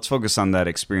 Let's focus on that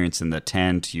experience in the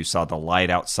tent. You saw the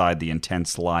light outside, the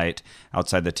intense light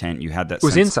outside the tent. You had that. It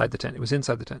was inside the tent. It was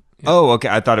inside the tent. Yeah. Oh, okay.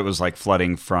 I thought it was like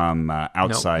flooding from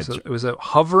outside. No, it was a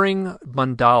hovering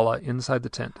mandala inside the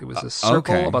tent. It was a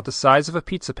circle about the size of a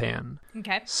pizza pan.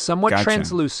 Okay. Somewhat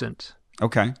translucent.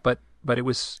 Okay. But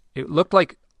it looked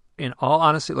like, in all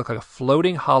honesty, it looked like a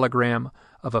floating hologram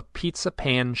of a pizza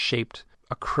pan shaped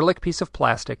acrylic piece of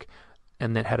plastic,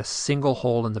 and that had a single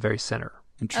hole in the very center.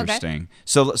 Interesting. Okay.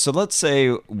 So let's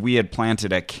say we had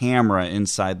planted a camera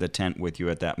inside the tent with you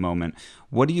at that moment.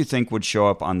 What do you think would show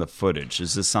up on the footage?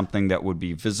 Is this something that would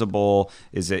be visible?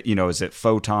 Is it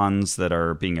photons that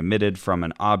are being emitted from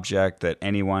an object that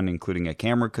anyone, including a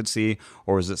camera, could see?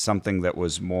 Or is it something that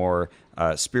was more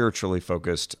spiritually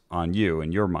focused on you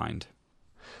and your mind?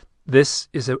 This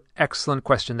is an excellent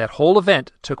question. That whole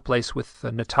event took place with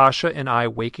Natasha and I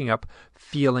waking up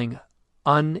feeling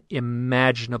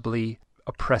unimaginably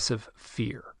oppressive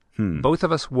fear. Both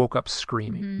of us woke up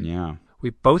screaming. Yeah. We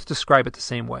both describe it the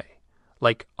same way.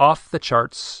 Like off the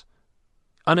charts,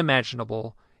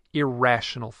 unimaginable,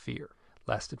 irrational fear.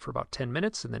 Lasted for about 10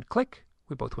 minutes and then click,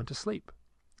 we both went to sleep.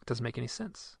 It doesn't make any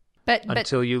sense.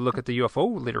 Until you look at the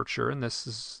UFO literature, and this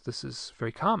is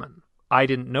very common. I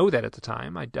didn't know that at the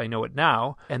time. I know it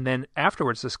now. And then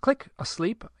afterwards, this click,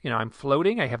 asleep. I'm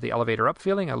floating. I have the elevator up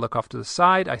feeling. I look off to the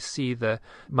side. I see the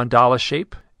mandala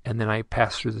shape. And then I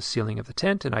pass through the ceiling of the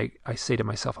tent, and I say to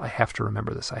myself, I have to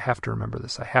remember this. I have to remember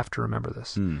this. I have to remember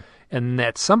this. And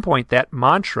at some point, that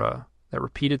mantra, that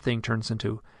repeated thing turns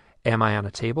into, am I on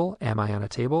a table? Am I on a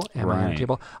table? Am I on a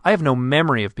table? I have no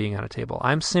memory of being on a table.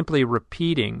 I'm simply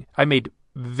repeating. I made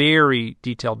very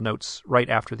detailed notes right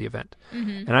after the event.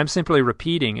 And I'm simply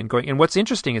repeating and going. And what's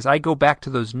interesting is I go back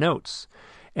to those notes,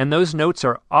 and those notes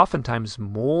are oftentimes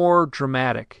more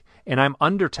dramatic, and I'm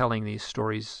undertelling these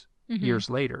stories years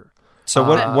later. So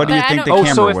what do you think the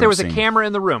camera so if would there was have a seen? camera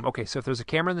in the room. Okay, so if there was a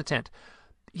camera in the tent,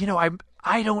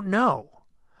 I don't know.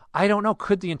 I don't know.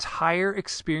 Could the entire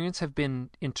experience have been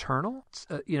internal?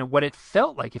 What it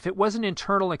felt like. If it was an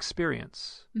internal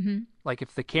experience, like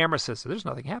if the camera says, there's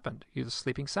nothing happened. You're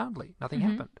sleeping soundly. Nothing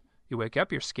happened. You wake up,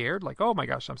 you're scared. Like, oh my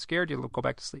gosh, I'm scared. You go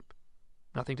back to sleep.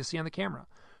 Nothing to see on the camera.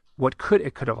 It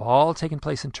could have all taken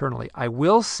place internally. I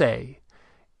will say,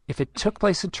 if it took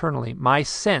place internally, my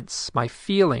sense, my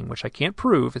feeling, which I can't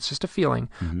prove, it's just a feeling,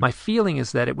 my feeling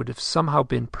is that it would have somehow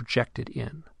been projected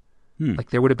in.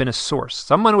 Like there would have been a source.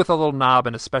 Someone with a little knob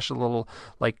and a special little,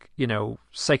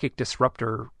 psychic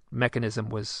disruptor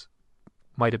mechanism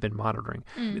might have been monitoring.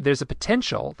 There's a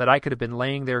potential that I could have been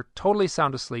laying there totally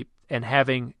sound asleep and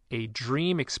having a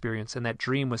dream experience, and that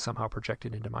dream was somehow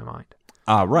projected into my mind.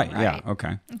 Right. Yeah.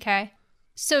 Okay. Okay.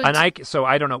 So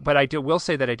I don't know, but will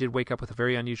say that I did wake up with a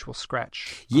very unusual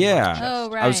scratch. Yeah. Oh,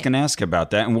 right. I was going to ask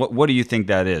about that. And what do you think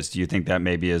that is? Do you think that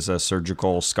maybe is a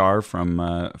surgical scar from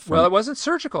Well, it wasn't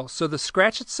surgical. So the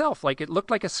scratch itself, it looked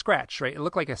like a scratch, right? It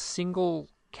looked like a single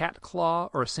cat claw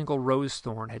or a single rose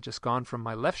thorn had just gone from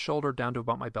my left shoulder down to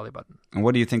about my belly button. And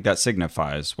what do you think that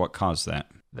signifies? What caused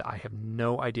that? I have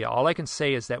no idea. All I can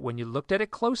say is that when you looked at it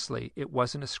closely, it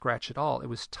wasn't a scratch at all. It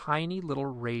was tiny little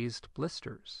raised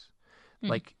blisters.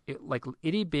 Like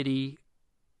itty bitty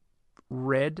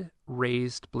red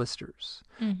raised blisters.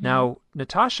 Now,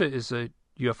 Natasha is a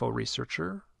UFO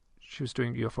researcher. She was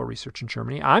doing UFO research in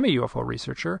Germany. I'm a UFO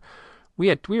researcher. We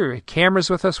had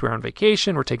cameras with us. We were on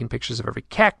vacation. We're taking pictures of every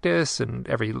cactus and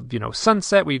every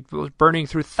sunset. We were burning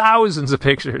through thousands of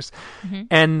pictures.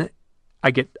 And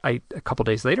a couple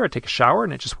days later, I take a shower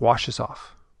and it just washes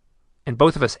off. And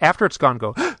both of us, after it's gone,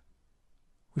 go,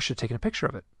 we should have taken a picture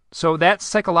of it. So that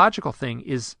psychological thing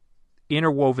is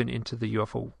interwoven into the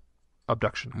UFO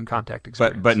abduction contact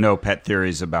experience. But no pet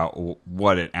theories about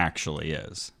what it actually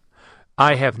is.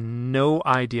 I have no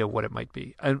idea what it might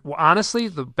be. And honestly,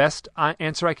 the best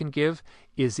answer I can give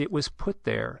is it was put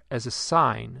there as a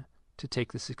sign to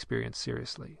take this experience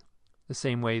seriously. The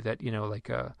same way that, like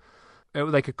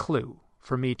a clue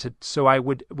for me to, so I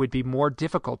would be more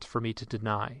difficult for me to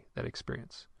deny that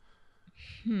experience.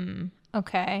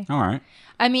 Okay. All right.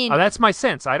 I mean, that's my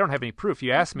sense. I don't have any proof.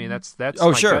 You asked me. That's my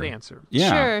gut answer.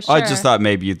 Yeah. Sure. I just thought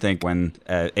maybe you'd think when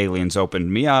aliens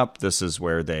opened me up, this is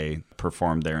where they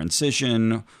performed their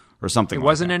incision or something. It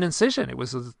wasn't an incision. It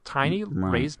was a tiny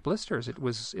raised blisters. It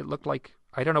looked like,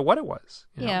 I don't know what it was.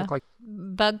 It looked like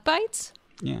bug bites.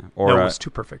 Yeah, or it was too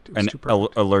perfect. It was too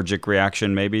perfect. Allergic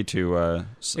reaction, maybe to.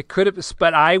 It could have,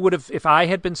 but I would have, if I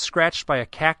had been scratched by a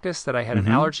cactus that I had an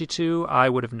allergy to, I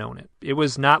would have known it. It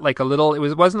was not like a little.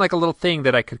 It wasn't like a little thing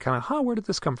that I could kind of, where did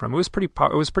this come from? It was pretty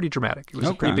dramatic. It was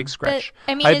a pretty big scratch.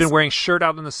 But, I had been wearing a shirt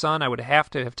out in the sun. I would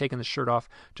have to have taken the shirt off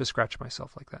to scratch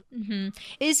myself like that.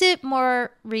 Is it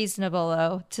more reasonable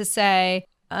though to say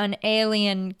an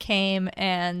alien came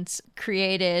and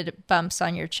created bumps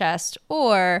on your chest,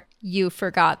 or you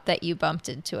forgot that you bumped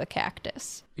into a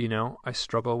cactus? I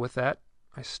struggle with that.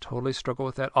 I totally struggle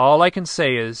with that. All I can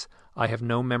say is I have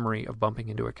no memory of bumping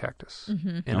into a cactus.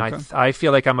 And I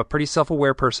feel like I'm a pretty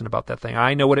self-aware person about that thing.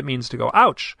 I know what it means to go,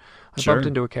 ouch, I bumped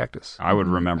into a cactus. I would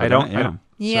remember that.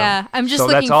 Yeah. I'm just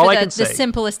looking for the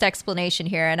simplest explanation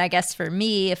here. And I guess for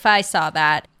me, if I saw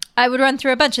that, I would run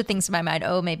through a bunch of things in my mind.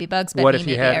 Oh, maybe bugs bit me.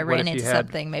 Maybe I ran into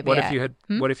something. Maybe what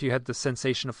if you had the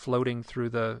sensation of floating through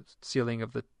the ceiling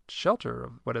of the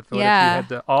shelter? What if you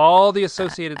had all the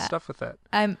associated stuff with that?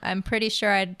 I'm pretty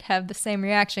sure I'd have the same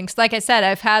reaction. Because like I said,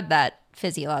 I've had that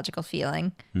physiological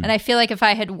feeling. And I feel like if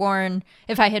I had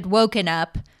woken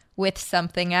up with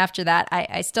something after that,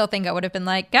 I still think I would have been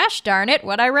like, gosh darn it,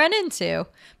 what I ran into.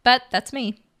 But that's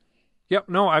me. Yep.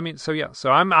 No, I mean, so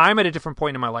I'm at a different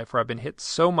point in my life where I've been hit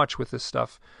so much with this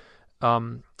stuff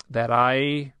that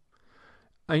I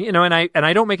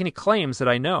don't make any claims that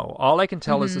I know. All I can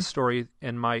tell is the story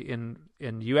and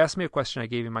you asked me a question, I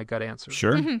gave you my gut answer.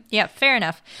 Sure. Yeah, fair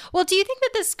enough. Well, do you think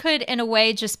that this could, in a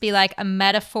way, just be like a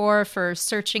metaphor for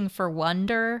searching for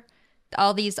wonder?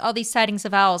 All these sightings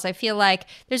of owls. I feel like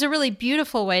there's a really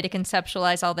beautiful way to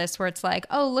conceptualize all this where it's like,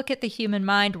 oh, look at the human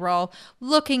mind. We're all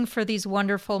looking for these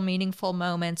wonderful, meaningful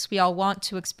moments. We all want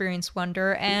to experience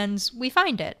wonder, and we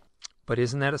find it. But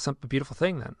isn't that a beautiful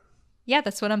thing then? Yeah,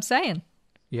 that's what I'm saying.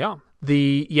 Yeah.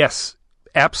 Yes,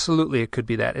 absolutely it could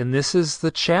be that. And this is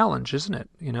the challenge, isn't it?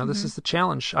 This is the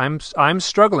challenge. I'm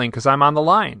struggling because I'm on the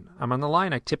line.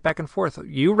 I tip back and forth.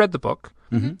 You read the book.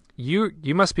 Mm-hmm.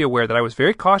 You must be aware that I was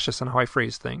very cautious on how I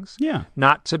phrase things. Yeah.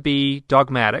 Not to be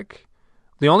dogmatic.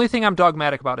 The only thing I'm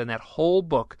dogmatic about in that whole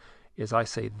book is I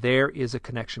say there is a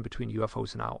connection between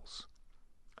UFOs and owls.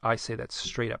 I say that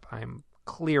straight up. I'm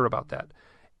clear about that.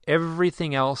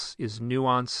 Everything else is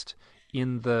nuanced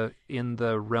in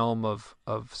the realm of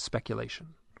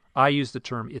speculation. I use the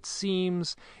term it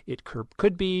seems, it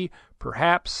could be,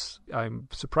 perhaps. I'm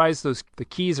surprised the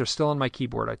keys are still on my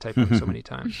keyboard. I type them so many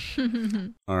times.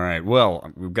 All right.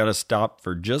 Well, we've got to stop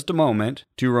for just a moment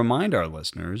to remind our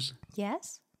listeners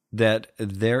Yes? that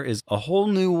there is a whole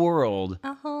new world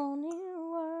A whole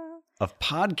new world. of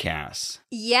podcasts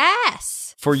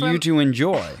Yes! for you to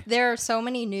enjoy. There are so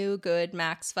many new, good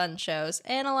Max Fun shows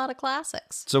and a lot of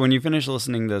classics. So when you finish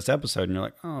listening to this episode and you're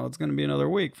like, oh, it's going to be another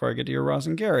week before I get to hear Ross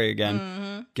and Carrie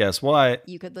again, guess what?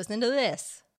 You could listen to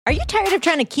this. Are you tired of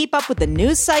trying to keep up with the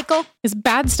news cycle? Is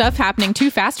bad stuff happening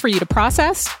too fast for you to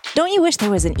process? Don't you wish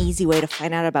there was an easy way to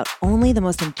find out about only the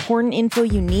most important info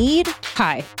you need?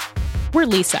 Hi, we're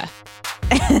Lisa.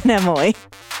 And Emily.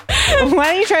 Why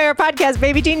don't you try our podcast,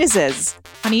 Baby Geniuses?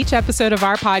 On each episode of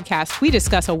our podcast, we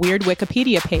discuss a weird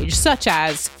Wikipedia page, such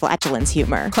as Flatulence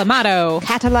humor, Clamato,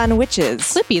 Catalan witches,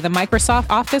 Slippy, the Microsoft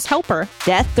Office helper,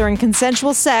 death during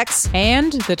consensual sex,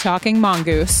 and the talking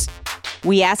mongoose.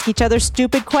 We ask each other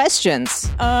stupid questions.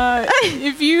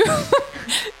 If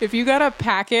you got a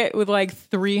packet with like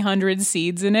 300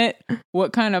 seeds in it,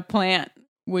 what kind of plant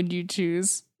would you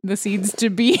choose the seeds to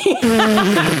be?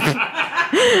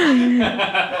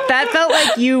 That felt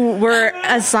like you were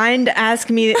assigned to ask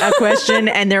me a question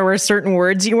and there were certain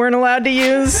words you weren't allowed to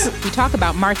use. We talk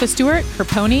about Martha Stewart, her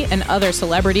pony, and other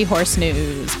celebrity horse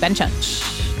news. Ben Chunch.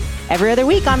 Every other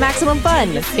week on Maximum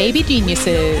Fun. Baby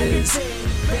Geniuses.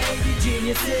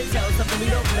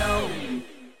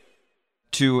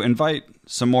 To invite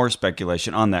some more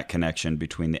speculation on that connection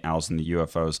between the owls and the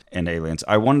UFOs and aliens,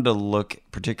 I wanted to look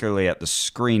particularly at the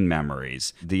screen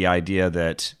memories. The idea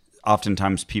that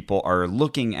oftentimes people are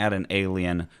looking at an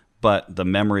alien, but the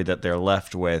memory that they're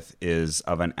left with is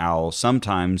of an owl,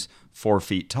 sometimes 4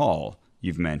 feet tall,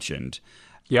 you've mentioned.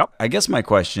 Yep. I guess my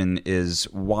question is,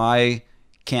 why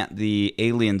can't the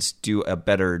aliens do a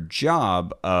better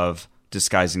job of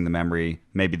disguising the memory?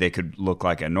 Maybe they could look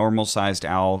like a normal-sized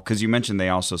owl, because you mentioned they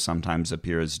also sometimes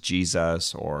appear as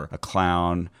Jesus or a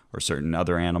clown or certain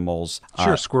other animals.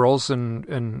 Sure, squirrels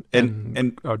and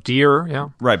deer, yeah.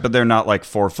 Right, but they're not like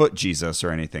 4-foot Jesus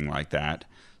or anything like that.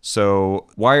 So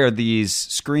why are these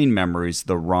screen memories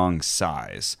the wrong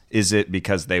size? Is it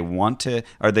because they want to?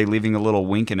 Are they leaving a little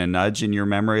wink and a nudge in your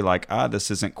memory like, this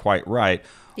isn't quite right?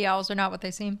 The owls are not what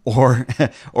they seem. Or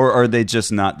are they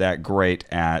just not that great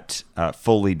at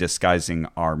fully disguising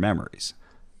our memories?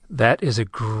 That is a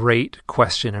great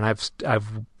question, and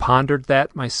I've pondered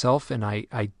that myself, and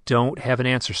I don't have an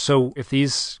answer. So if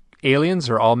these aliens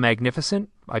are all magnificent,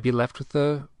 I'd be left with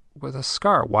a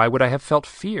scar. Why would I have felt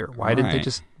fear? Why didn't they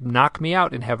just knock me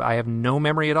out and I have no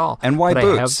memory at all? And why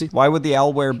boots? Why would the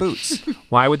owl wear boots?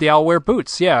 Why would the owl wear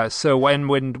boots? Yeah. So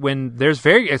when there's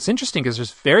it's interesting because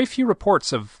there's very few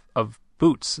reports of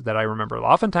boots that I remember.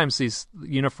 Oftentimes these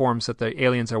uniforms that the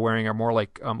aliens are wearing are more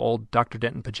like old Dr.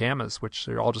 Denton pajamas, which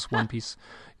are all just one piece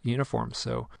uniforms.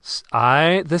 So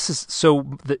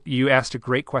you asked a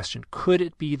great question. Could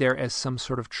it be there as some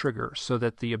sort of trigger so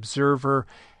that the observer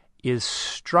is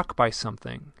struck by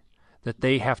something that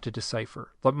they have to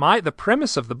decipher? But the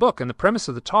premise of the book and the premise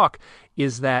of the talk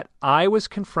is that I was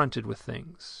confronted with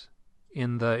things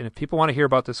and if people want to hear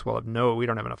about this, we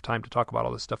don't have enough time to talk about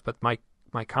all this stuff, but my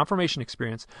confirmation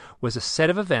experience was a set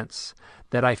of events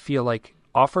that I feel like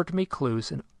offered me clues,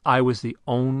 and I was the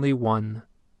only one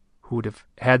who would have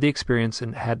had the experience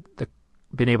and had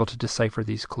been able to decipher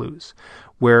these clues,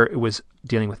 where it was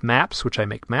dealing with maps, which I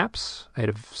make maps. I had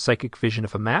a psychic vision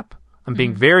of a map. I'm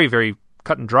being very, very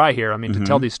cut and dry here. I mean, to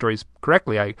tell these stories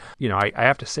correctly, I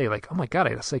have to say, like, oh my God, I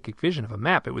had a psychic vision of a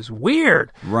map. It was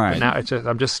weird. Right. But now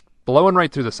I'm just blowing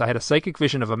right through this. I had a psychic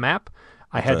vision of a map.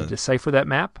 I had to decipher that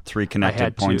map. 3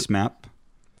 connected points map.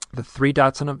 The 3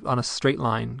 dots on a straight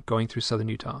line going through southern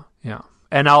Utah. Yeah.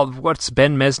 And what's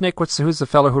Ben Mesnick? Who's the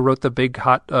fellow who wrote the big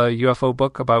hot UFO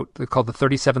book called The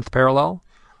 37th Parallel?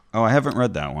 Oh, I haven't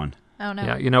read that one. Oh,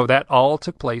 no. Yeah, that all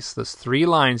took place. Those 3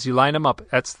 lines, you line them up,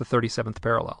 that's the 37th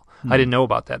parallel. I didn't know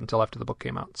about that until after the book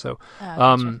came out. So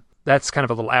Gotcha. That's kind of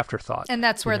a little afterthought. And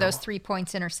that's where those 3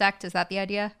 points intersect. Is that the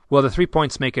idea? Well, the 3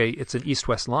 points it's an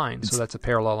east-west line, so that's a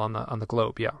parallel on the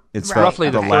globe. Yeah, it's roughly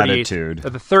the latitude,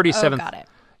 the 37th. Oh, got it.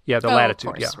 Yeah, the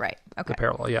latitude. Of course, yeah, right. Okay. The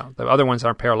parallel. Yeah, the other ones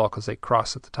aren't parallel because they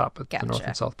cross at the top at the North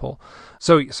and South Pole.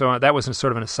 So that was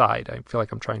sort of an aside. I feel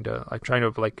like I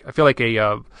feel like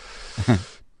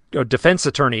a defense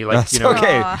attorney, like That's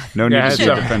okay. No need to be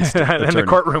a defense attorney. In the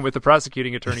courtroom with the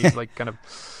prosecuting attorneys, like kind of.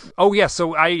 Oh yes,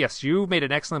 you made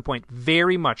an excellent point.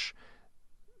 Very much,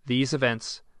 these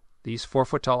events, these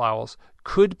 4-foot tall owls,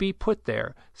 could be put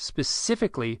there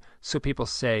specifically so people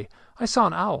say, "I saw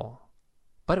an owl,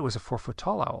 but it was a 4-foot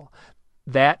tall owl."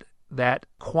 That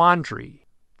quandary,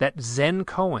 that Zen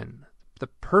koan. The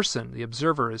person, the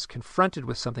observer, is confronted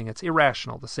with something that's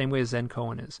irrational, the same way as Zen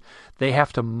koan is. They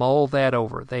have to mull that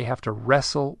over. They have to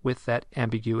wrestle with that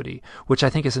ambiguity, which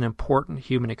I think is an important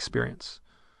human experience.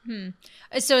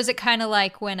 So is it kind of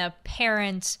like when a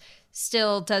parent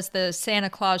still does the Santa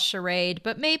Claus charade,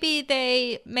 but maybe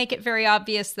they make it very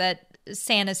obvious that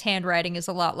Santa's handwriting is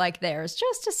a lot like theirs,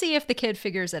 just to see if the kid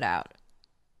figures it out?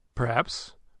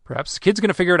 Perhaps. The kid's going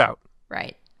to figure it out.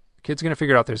 Right. Kid's going to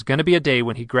figure out there's going to be a day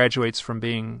when he graduates from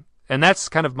being, and that's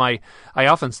kind of I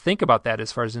often think about that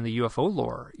as far as in the UFO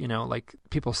lore, like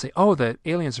people say, oh, the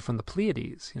aliens are from the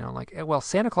Pleiades, well,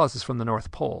 Santa Claus is from the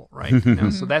North Pole, right?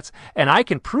 So and I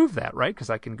can prove that, right? Because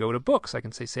I can go to books. I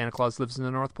can say Santa Claus lives in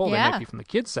the North Pole. Yeah. They might be from the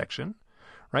kids section,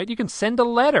 right? You can send a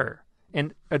letter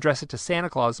and address it to Santa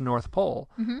Claus North Pole.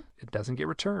 It doesn't get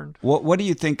returned. What do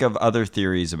you think of other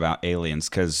theories about aliens?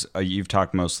 Because you've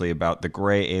talked mostly about the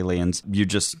gray aliens. You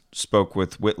just spoke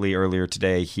with Whitley earlier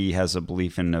today. He has a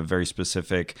belief in a very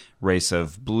specific race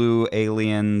of blue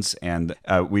aliens, and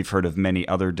we've heard of many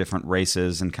other different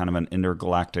races and kind of an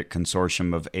intergalactic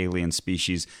consortium of alien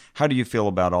species. How do you feel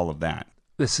about all of that?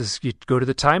 You go to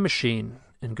the time machine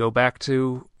and go back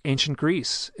to ancient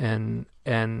Greece, and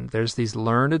there's these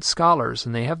learned scholars,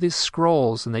 and they have these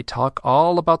scrolls, and they talk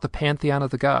all about the pantheon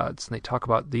of the gods, and they talk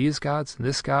about these gods and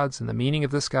this gods and the meaning of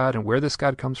this god and where this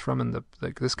god comes from, and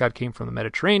this god came from the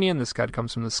Mediterranean, this god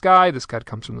comes from the sky, this god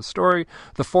comes from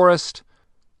the forest,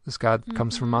 this god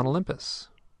comes from Mount Olympus.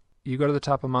 You go to the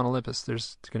top of Mount Olympus,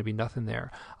 there's going to be nothing there.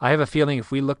 I have a feeling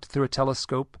if we looked through a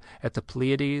telescope at the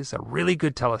Pleiades, a really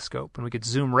good telescope, and we could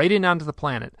zoom right in onto the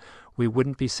planet, we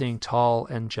wouldn't be seeing tall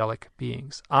angelic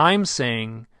beings. I'm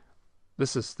saying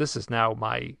this is now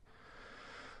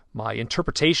my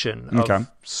interpretation of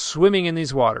swimming in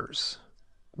these waters.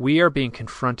 We are being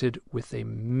confronted with a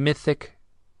mythic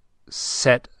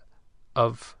set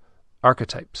of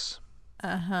archetypes.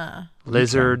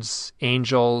 Lizards,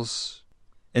 angels,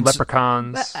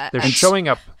 leprechauns. They're showing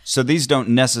up. So these don't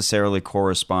necessarily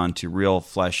correspond to real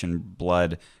flesh and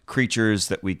blood creatures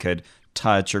that we could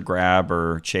touch or grab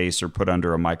or chase or put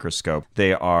under a microscope.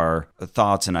 They are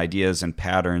thoughts and ideas and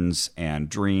patterns and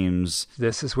dreams.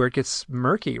 This is where it gets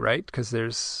murky, right? Because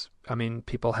I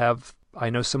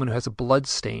know someone who has a blood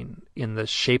stain in the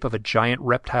shape of a giant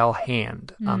reptile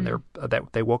hand on their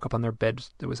that they woke up on their bed,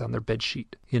 that was on their bed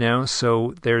sheet.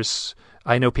 So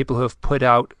I know people who have put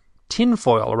out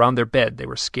tinfoil around their bed. They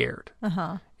were scared.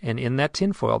 And in that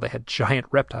tinfoil, they had giant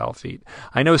reptile feet.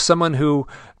 I know someone who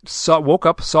woke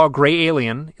up, saw a gray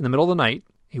alien in the middle of the night.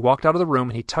 He walked out of the room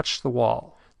and he touched the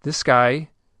wall. This guy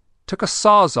took a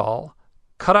Sawzall,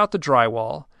 cut out the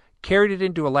drywall, carried it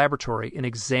into a laboratory, and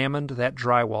examined that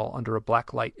drywall under a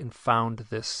black light and found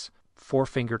this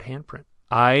 4-fingered handprint.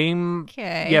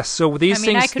 Yes. So these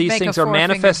things are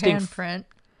manifesting. Handprint.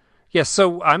 Yes,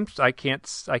 so I can't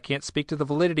speak to the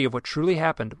validity of what truly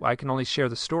happened. I can only share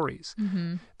the stories.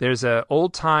 There's an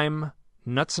old-time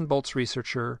nuts and bolts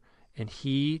researcher, and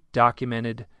he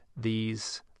documented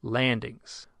these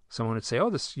landings. Someone would say, "Oh,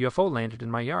 this UFO landed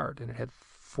in my yard," and it had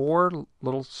 4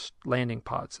 little landing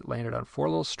pods. It landed on 4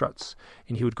 little struts,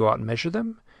 and he would go out and measure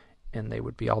them, and they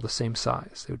would be all the same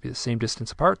size. They would be the same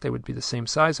distance apart. They would be the same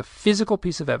size. A physical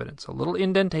piece of evidence, a little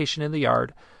indentation in the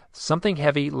yard. Something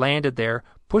heavy landed there,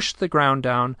 pushed the ground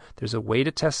down. There's a way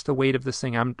to test the weight of this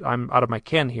thing. I'm out of my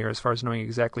ken here as far as knowing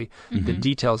exactly the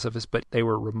details of this, but they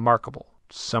were remarkable.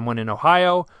 Someone in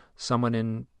Ohio, someone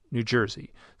in New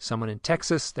Jersey, someone in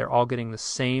Texas, they're all getting the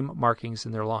same markings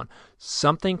in their lawn.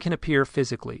 Something can appear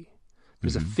physically.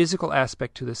 There's a physical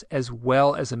aspect to this as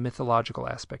well as a mythological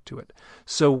aspect to it.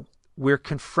 So we're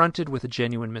confronted with a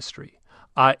genuine mystery.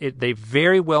 They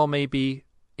very well may be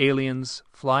aliens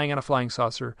flying on a flying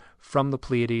saucer from the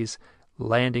Pleiades,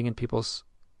 landing in people's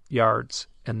yards,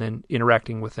 and then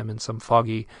interacting with them in some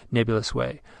foggy, nebulous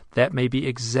way. That may be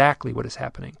exactly what is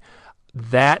happening.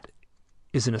 That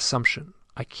is an assumption.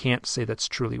 I can't say that's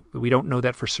truly. We don't know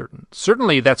that for certain.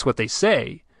 Certainly, that's what they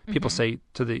say. People say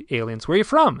to the aliens, "Where are you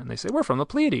from?" And they say, "We're from the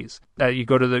Pleiades." You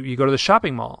go to the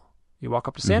shopping mall. You walk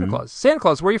up to Santa Claus. Santa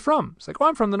Claus, where are you from? It's like, "Oh,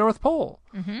 I'm from the North Pole."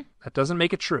 That doesn't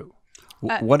make it true.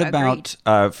 What about,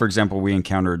 for example, we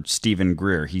encountered Stephen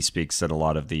Greer. He speaks at a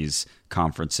lot of these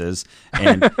conferences,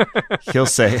 and he'll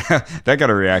say, that got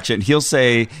a reaction. He'll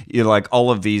say, like, all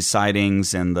of these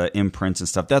sightings and the imprints and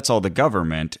stuff, that's all the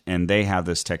government, and they have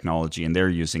this technology, and they're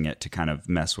using it to kind of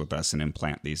mess with us and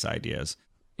implant these ideas.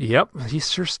 Yep, he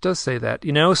sure does say that.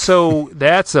 So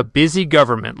that's a busy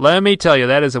government. Let me tell you,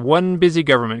 that is one busy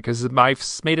government, because I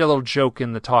made a little joke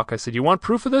in the talk. I said, "You want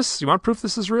proof of this? You want proof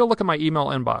this is real? Look at my email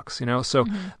inbox." So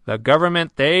the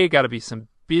government, they got to be some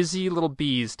busy little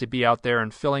bees to be out there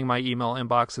and filling my email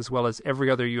inbox as well as every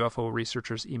other UFO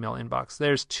researcher's email inbox.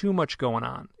 There's too much going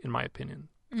on, in my opinion,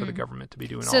 for the government to be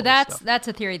doing all this stuff. So that's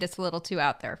a theory that's a little too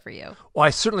out there for you. Well, I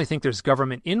certainly think there's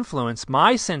government influence.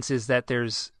 My sense is that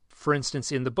there's, for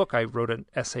instance, in the book, I wrote an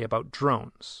essay about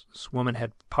drones. This woman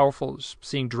had powerful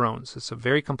seeing drones. It's a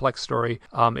very complex story.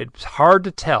 It's hard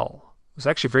to tell. It was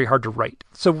actually very hard to write.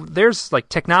 So there's like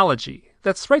technology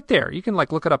that's right there. You can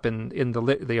like look it up in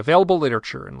the available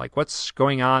literature and like what's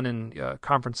going on in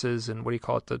conferences and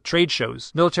the trade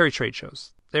shows, military trade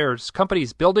shows. There's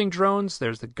companies building drones,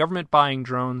 there's the government buying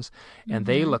drones, and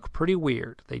they look pretty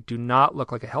weird. They do not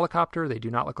look like a helicopter. They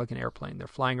do not look like an airplane. They're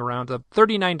flying around. The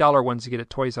 $39 ones you get at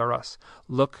Toys R Us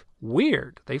look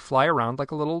weird. They fly around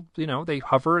like a little, they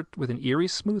hover with an eerie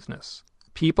smoothness.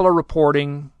 People are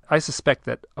reporting, I suspect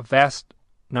that a vast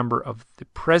number of the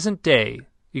present day,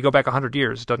 you go back 100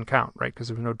 years, it doesn't count, right, because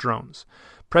there were no drones.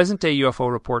 Present day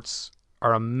UFO reports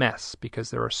are a mess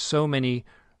because there are so many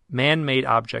man-made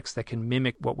objects that can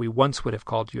mimic what we once would have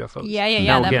called UFOs.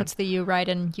 Yeah. That puts the U right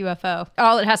in UFO.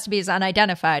 All it has to be is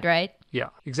unidentified, right? Yeah,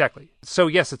 exactly. So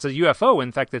yes, it's a UFO.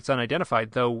 In fact, it's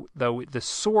unidentified, though the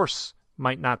source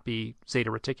might not be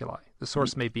Zeta Reticuli. The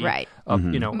source may be, right.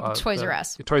 Toys R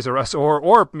Us. Toys R Us,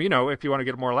 or if you want to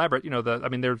get more elaborate,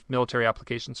 there's military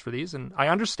applications for these, and I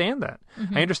understand that.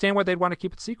 I understand why they'd want to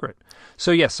keep it secret.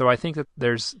 So yes, so I think that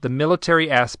there's the military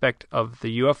aspect of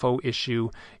the UFO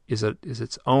issue is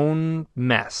its own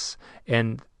mess,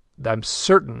 and I'm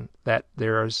certain that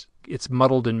it's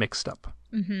muddled and mixed up.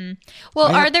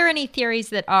 Well, are there any theories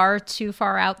that are too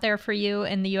far out there for you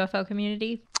in the UFO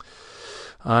community?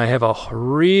 I have a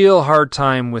real hard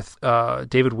time with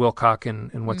David Wilcock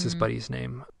and what's his buddy's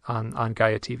name on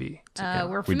Gaia TV.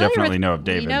 We definitely know of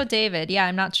David. We know David. Yeah,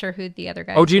 I'm not sure who the other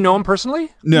guy is. Oh, do you know him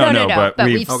personally? No, but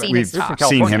we've seen his talk.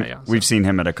 We've seen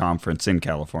him at a conference in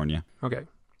California. Okay.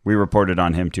 We reported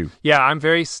on him too. Yeah, I'm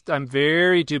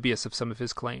very dubious of some of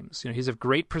his claims. He's a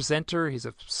great presenter. He's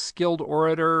a skilled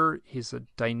orator. He's a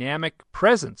dynamic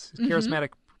presence. He's charismatic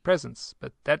presence,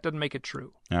 but that doesn't make it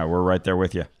true. Yeah, we're right there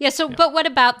with you. Yeah, but what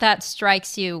about that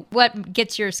strikes you? What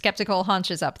gets your skeptical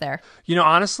haunches up there?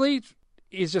 Honestly,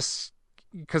 he's just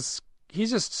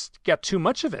got too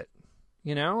much of it.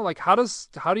 Like how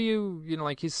do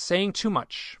you he's saying too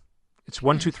much. It's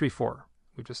 1, 2, 3, 4.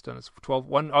 We've just done it's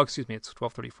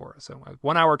 12:34. So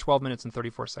 1 hour, 12 minutes and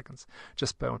 34 seconds.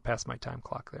 Just past my time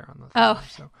clock there on the phone.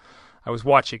 So I was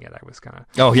watching it. I was kind of.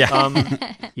 Oh yeah.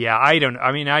 Yeah.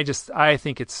 I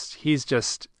think it's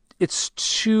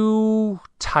too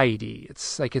tidy.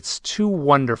 It's too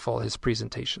wonderful. His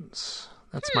presentations.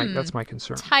 That's my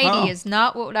concern. Tidy is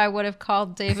not what I would have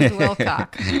called David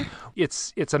Wilcock.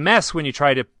 It's a mess when you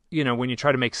try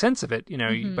to make sense of it.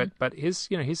 But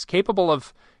he's capable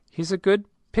of. He's a good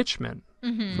pitchman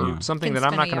for something that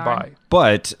I'm not going to buy.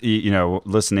 But,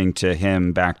 listening to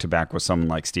him back to back with someone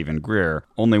like Stephen Greer,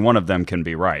 only one of them can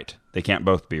be right. They can't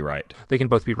both be right. They can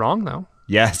both be wrong, though.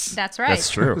 Yes, that's right. That's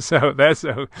true. So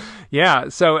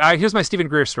here's my Stephen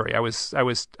Greer story. I was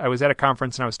at a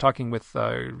conference and I was talking with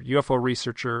UFO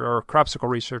researcher or crop circle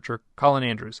researcher Colin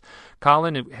Andrews.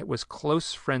 Colin was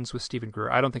close friends with Stephen Greer.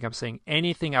 I don't think I'm saying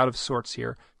anything out of sorts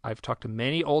here. I've talked to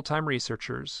many old-time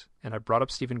researchers, and I brought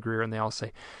up Stephen Greer, and they all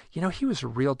say, he was a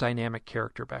real dynamic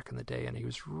character back in the day, and he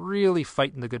was really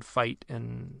fighting the good fight,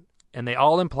 and they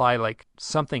all imply like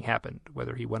something happened,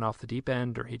 whether he went off the deep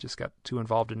end or he just got too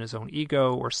involved in his own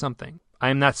ego or something.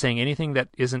 I'm not saying anything that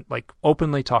isn't like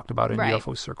openly talked about in Right.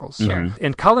 UFO circles. Sure.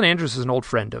 And Colin Andrews is an old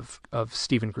friend of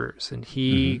Stephen Greer's, and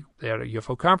they had a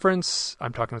UFO conference.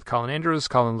 I'm talking with Colin Andrews.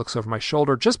 Colin looks over my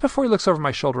shoulder. Just before he looks over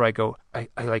my shoulder, I go, I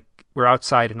like, we're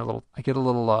outside and I get a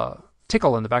little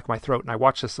tickle in the back of my throat, and I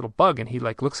watch this little bug, and he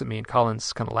like looks at me, and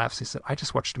Collins kind of laughs. He said, I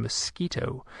just watched a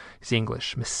mosquito, he's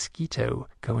English, mosquito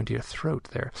go into your throat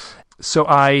there. So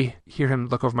I hear him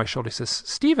look over my shoulder. He says,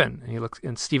 Stephen, and he looks,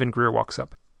 and Stephen Greer walks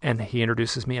up, and he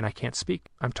introduces me, and I can't speak.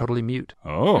 I'm totally mute.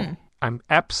 Oh. I'm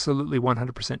absolutely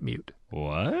 100% mute.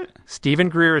 What? Stephen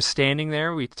Greer is standing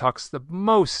there. He talks the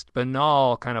most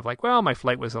banal kind of like, well, my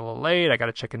flight was a little late. I got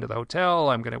to check into the hotel.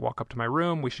 I'm going to walk up to my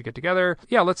room. We should get together.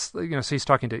 Yeah, let's, so he's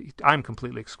talking I'm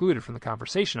completely excluded from the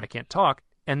conversation. I can't talk.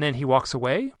 And then he walks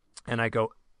away, and I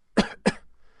go,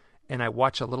 and I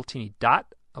watch a little teeny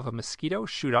dot of a mosquito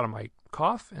shoot out of my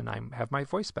cough, and I have my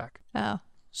voice back. Oh.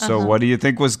 So what do you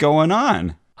think was going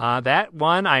on? That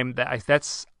one,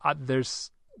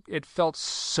 it felt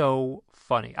so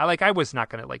funny. I was not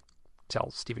going to like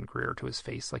tell Stephen Greer to his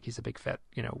face like he's a big fat,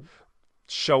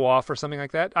 show off or something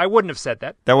like that. I wouldn't have said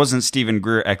that. That wasn't Stephen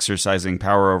Greer exercising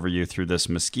power over you through this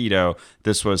mosquito.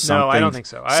 This was something. No, I don't think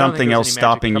so. Something else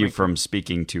stopping you from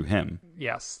speaking to him.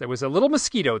 Yes, there was a little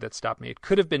mosquito that stopped me. It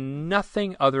could have been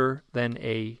nothing other than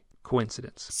a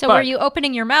coincidence. So were you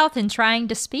opening your mouth and trying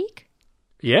to speak?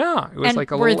 Yeah, it was and like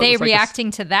a were little. they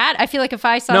reacting to that? I feel like if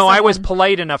I saw No, someone... I was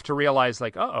polite enough to realize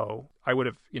like, I would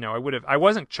have, I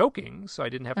wasn't choking, so I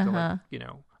didn't have to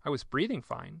I was breathing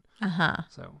fine.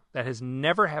 So that has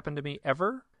never happened to me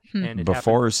ever. And it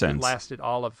Before or since? It lasted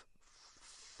all of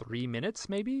 3 minutes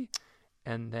maybe.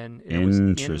 And then it was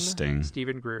in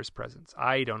Stephen Greer's presence.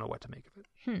 I don't know what to make of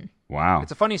it. Wow.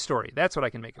 It's a funny story. That's what I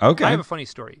can make of it. Okay. I have a funny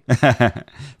story.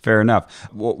 Fair enough.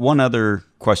 One other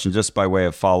question, just by way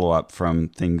of follow-up from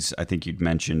things I think you'd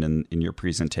mentioned in your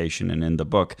presentation and in the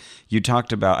book. You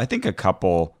talked about, I think, a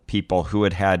couple people who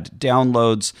had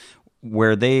downloads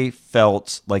where they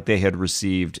felt like they had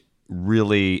received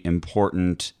really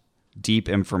important, deep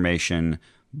information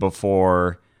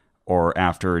before or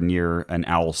after near an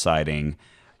owl sighting.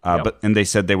 And they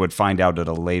said they would find out at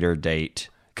a later date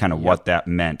kind of what that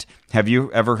meant. Have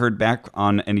you ever heard back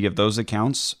on any of those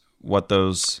accounts, what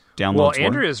those downloads were? Well,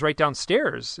 Andrea's right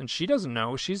downstairs, and she doesn't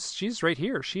know. She's right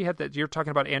here. She had that. You're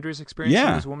talking about Andrea's experience.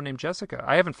 Yeah. There's a woman named Jessica.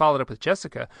 I haven't followed up with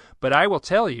Jessica, but I will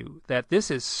tell you that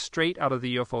this is straight out of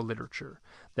the UFO literature,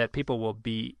 that people will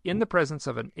be in the presence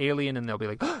of an alien, and they'll be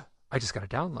like, I just got a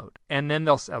download. And then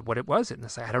they'll say, what it was, and they'll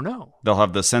say, I don't know. They'll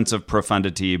have the sense of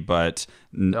profundity, but...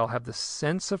 They'll have the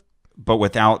sense of... But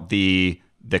without the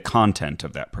content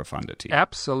of that profundity.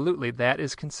 Absolutely. That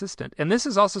is consistent. And this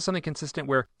is also something consistent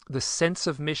where the sense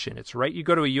of mission, it's right. You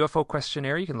go to a UFO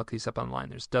questionnaire, you can look these up online.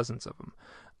 There's dozens of them.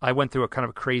 I went through a kind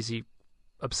of a crazy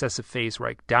obsessive phase where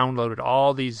I downloaded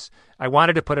all these. I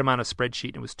wanted to put them on a spreadsheet,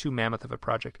 and it was too mammoth of a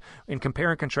project. And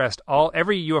compare and contrast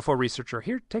every UFO researcher.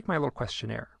 Here, take my little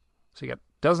questionnaire. So you got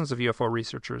dozens of UFO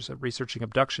researchers researching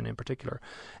abduction in particular.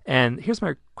 And here's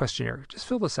my questionnaire. Just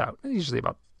fill this out. Usually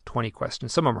about 20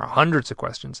 questions. Some of them are hundreds of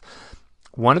questions.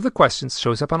 One of the questions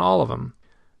shows up on all of them.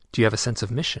 Do you have a sense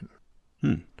of mission?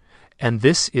 And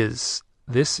this,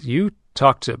 you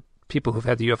talk to people who've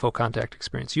had the UFO contact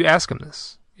experience. You ask them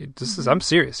this. I'm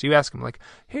serious. You ask them like,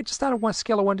 hey, just out of a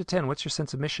scale of 1 to 10, what's your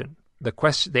sense of mission?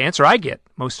 The answer I get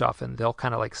most often, they'll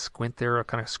kind of like squint there,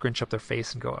 kind of scrunch up their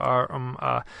face and go,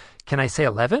 can I say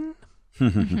 11?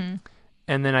 And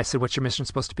then I said, what's your mission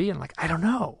supposed to be? And like, I don't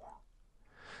know.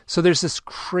 So there's this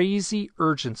crazy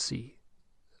urgency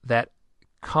that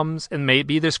comes, and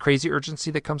maybe there's crazy urgency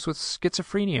that comes with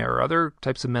schizophrenia or other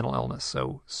types of mental illness.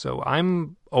 So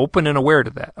I'm open and aware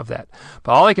of that.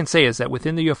 But all I can say is that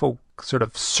within the UFO sort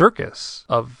of circus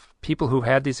of people who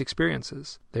had these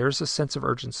experiences, there's a sense of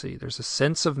urgency. There's a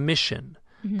sense of mission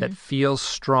that feels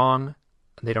strong,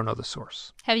 and they don't know the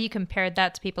source. Have you compared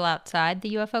that to people outside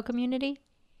the UFO community?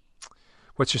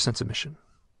 What's your sense of mission?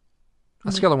 On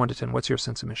a scale of 1 to 10, what's your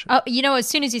sense of mission? Oh, as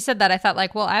soon as you said that, I thought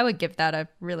like, well, I would give that a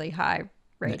really high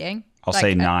rating. I'll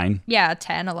say 9.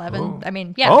 10, 11. Oh. I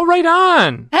mean, yeah. Oh, right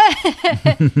on.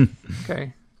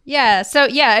 Okay. Yeah. So,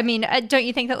 yeah, I mean, don't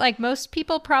you think that like most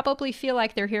people probably feel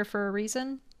like they're here for a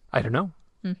reason? I don't know.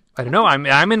 I don't know.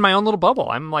 I'm in my own little bubble.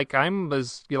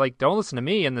 don't listen to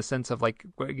me in the sense of like,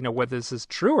 whether this is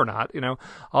true or not.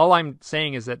 All I'm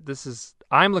saying is that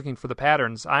I'm looking for the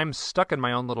patterns. I'm stuck in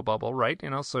my own little bubble, right?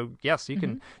 So yes,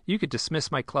 you could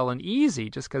dismiss my Clelland easy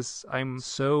just because I'm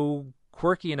so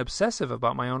quirky and obsessive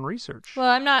about my own research. Well,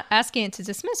 I'm not asking it to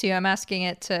dismiss you. I'm asking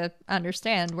it to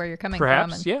understand where you're coming from.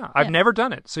 Perhaps, yeah. I've never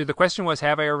done it. So the question was,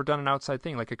 have I ever done an outside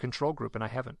thing, like a control group? And I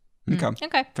haven't.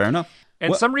 Okay. Fair enough.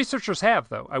 And some researchers have,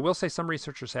 though. I will say some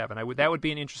researchers have, and that would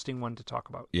be an interesting one to talk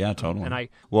about. Yeah, totally.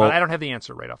 But I don't have the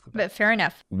answer right off the bat. But fair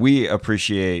enough. We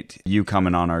appreciate you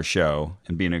coming on our show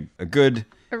and being a good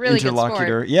really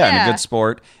interlocutor. good sport. Yeah, and a good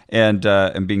sport,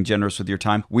 and being generous with your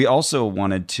time. We also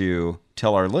wanted to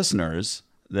tell our listeners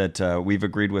that we've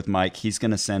agreed with Mike. He's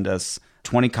going to send us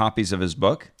 20 copies of his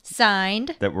book.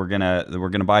 Signed. That we're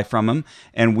gonna buy from him,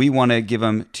 and we want to give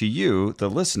them to you, the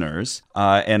listeners.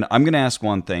 And I'm gonna ask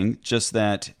one thing, just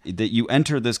that you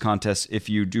enter this contest if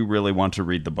you do really want to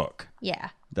read the book. Yeah.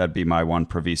 That'd be my one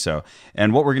proviso.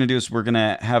 And what we're gonna do is we're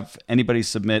gonna have anybody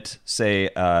submit, say,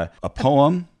 a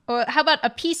poem. Or how about a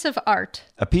piece of art?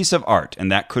 A piece of art, and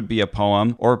that could be a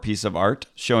poem or a piece of art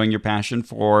showing your passion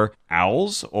for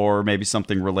owls or maybe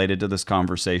something related to this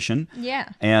conversation. Yeah.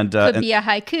 And could be a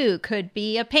haiku, could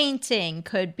be a painting,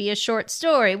 could be a short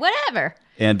story, whatever.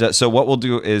 And so what we'll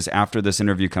do is after this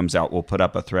interview comes out, we'll put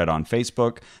up a thread on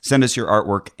Facebook, send us your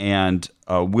artwork, and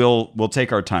we'll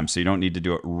take our time. So you don't need to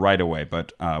do it right away,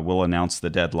 but we'll announce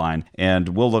the deadline, and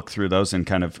we'll look through those and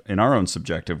kind of, in our own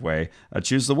subjective way,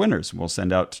 choose the winners. We'll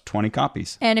send out 20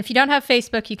 copies. And if you don't have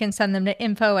Facebook, you can send them to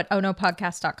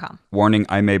info@onopodcast.com. Warning,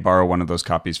 I may borrow one of those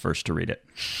copies first to read it.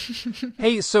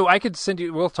 Hey, so I could send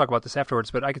you, we'll talk about this afterwards,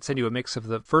 but I could send you a mix of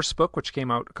the first book, which came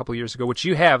out a couple years ago, which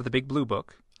you have, the big blue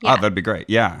book. Yeah. Oh, that'd be great.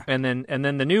 Yeah. And then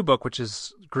the new book, which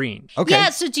is green. Okay. Yeah,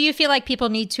 so do you feel like people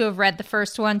need to have read the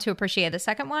first one to appreciate the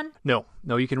second one? No,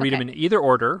 you can read them in either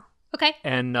order. Okay.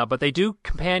 And but they do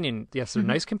companion. Yes, they're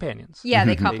nice companions. Yeah,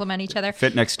 they complement each other.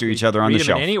 Fit next to each other on Read the them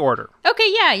shelf. in any order.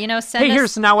 Okay, yeah, send us...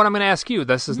 Here's now what I'm going to ask you.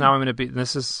 This is now I'm going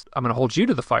to hold you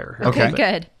to the fire here. Okay,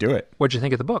 good. Do it. What'd you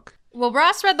think of the book? Well,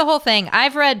 Ross read the whole thing.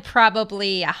 I've read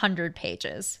probably 100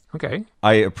 pages. Okay.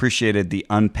 I appreciated the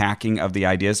unpacking of the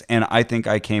ideas, and I think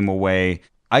I came away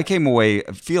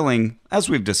feeling, as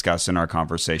we've discussed in our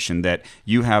conversation, that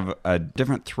you have a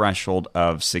different threshold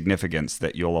of significance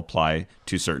that you'll apply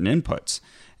to certain inputs.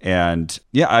 And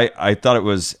yeah, I thought it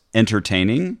was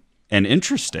entertaining and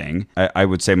interesting. I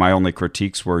would say my only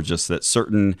critiques were just that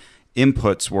certain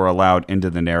inputs were allowed into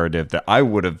the narrative that I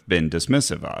would have been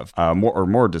dismissive of,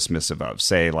 more dismissive of.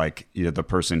 Say, like, the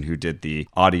person who did the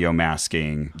audio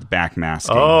masking, back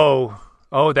masking.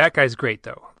 Oh, that guy's great,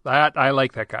 though. I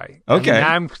like that guy. Okay.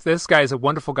 I mean, this guy is a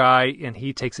wonderful guy, and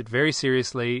he takes it very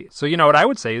seriously. So, what I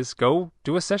would say is go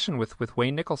do a session with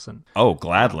Wayne Nicholson. Oh,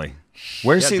 gladly.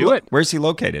 Where's he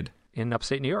located? In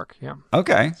upstate New York, yeah.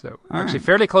 Okay. So, actually,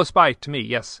 fairly close by to me,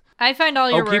 yes. I find all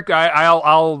your work...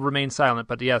 I'll remain silent,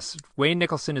 but yes, Wayne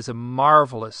Nicholson is a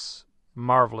marvelous,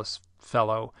 marvelous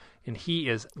fellow, and he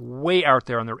is way out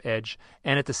there on the edge,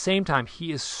 and at the same time,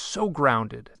 he is so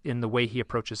grounded in the way he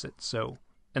approaches it. So,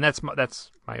 and that's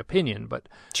my opinion, but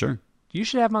sure, you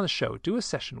should have him on the show. Do a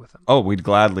session with him. Oh, we'd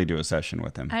gladly do a session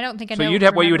with him. I don't think I so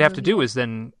know. what you would have to do is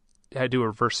then do a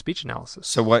reverse speech analysis.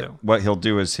 So what he'll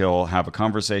do is he'll have a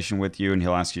conversation with you, and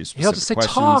he'll ask you specific he'll just say,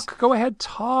 questions. "Talk, go ahead,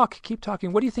 talk, keep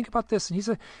talking. What do you think about this?" And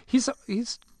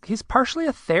he's partially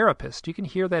a therapist. You can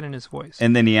hear that in his voice.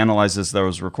 And then he analyzes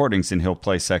those recordings, and he'll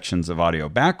play sections of audio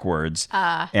backwards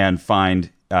and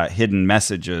find hidden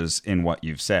messages in what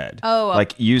you've said. Oh,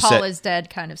 like you Paul said, is dead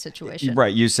kind of situation.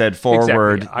 Right. You said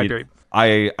forward. Exactly. I agree.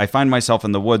 I find myself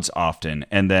in the woods often,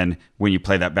 and then when you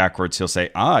play that backwards, he'll say,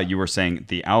 you were saying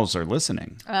the owls are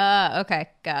listening. Okay.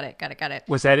 Got it.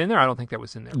 Was that in there? I don't think that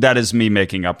was in there. That is me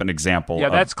making up an example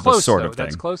of that's close, the sort though. of thing.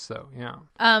 That's close, though, yeah.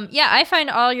 Yeah, I find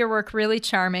all your work really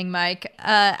charming, Mike.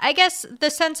 I guess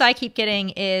the sense I keep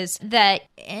getting is that,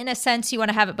 in a sense, you want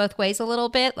to have it both ways a little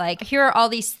bit. Like, here are all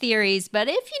these theories, but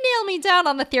if you nail me down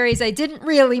on the theories, I didn't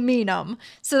really mean them.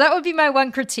 So that would be my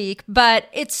one critique. But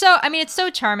it's so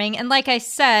charming. And like I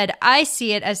said, I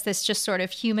see it as this just sort of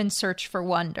human search for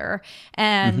wonder.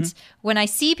 And when I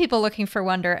see people looking for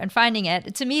wonder and finding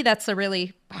it, to me, that's a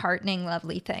really heartening,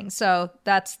 lovely thing. So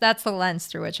that's the lens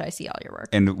through which I see all your work.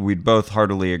 And we'd both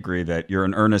heartily agree that you're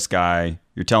an earnest guy.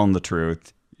 You're telling the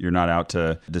truth. You're not out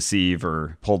to deceive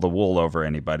or pull the wool over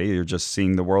anybody. You're just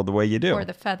seeing the world the way you do. Or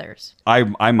the feathers.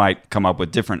 I might come up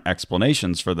with different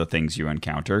explanations for the things you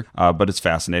encounter, but it's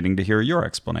fascinating to hear your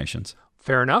explanations.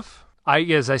 Fair enough.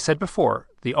 As I said before,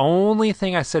 the only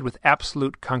thing I said with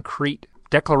absolute concrete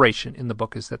declaration in the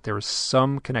book is that there is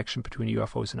some connection between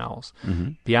UFOs and owls.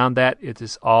 Beyond that, it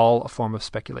is all a form of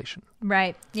speculation.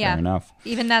 Right. Yeah. Fair enough.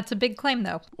 Even that's a big claim,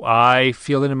 though. I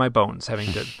feel it in my bones, having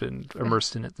been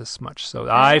immersed in it this much. So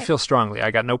I feel strongly.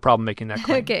 I got no problem making that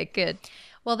claim. Okay, good.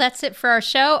 Well, that's it for our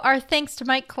show. Our thanks to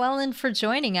Mike Clelland for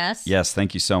joining us. Yes,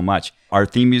 thank you so much. Our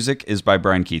theme music is by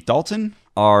Brian Keith Dalton.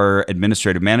 Our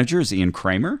administrative manager is Ian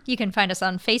Kramer. You can find us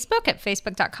on Facebook at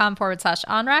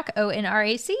facebook.com/ONRAC,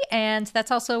 ONRAC, and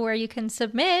that's also where you can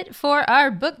submit for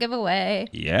our book giveaway.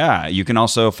 Yeah, you can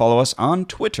also follow us on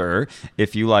Twitter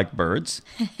if you like birds.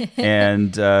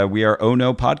 And we are Oh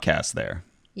No Podcast there.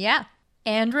 Yeah,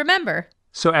 and remember.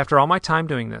 So after all my time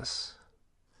doing this,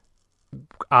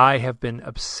 I have been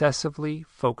obsessively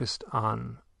focused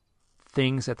on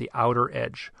things at the outer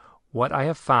edge. What I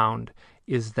have found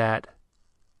is that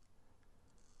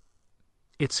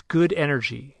it's good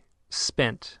energy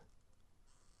spent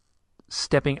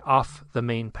stepping off the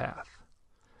main path.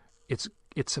 It's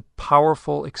a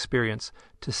powerful experience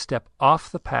to step off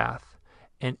the path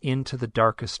and into the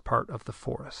darkest part of the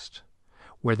forest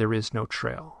where there is no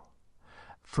trail.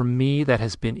 For me, that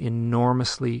has been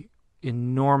enormously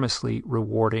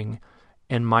rewarding,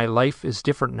 and my life is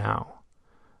different now.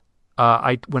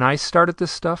 When I started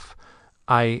this stuff,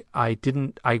 I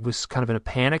was kind of in a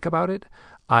panic about it.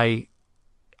 I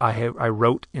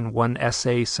wrote in one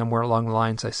essay somewhere along the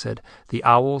lines, I said, the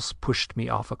owls pushed me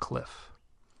off a cliff.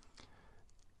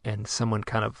 And someone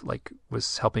kind of like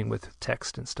was helping with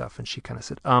text and stuff, and she kind of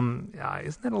said,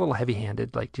 isn't that a little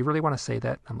heavy-handed? Like, do you really want to say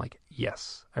that? I'm like,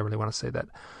 yes, I really want to say that.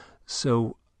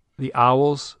 So the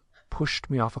owls pushed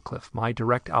me off a cliff. My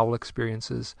direct owl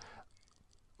experiences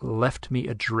left me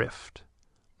adrift.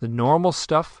 The normal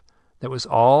stuff that was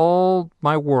all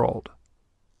my world,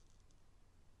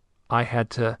 I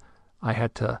had to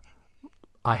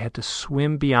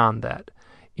swim beyond that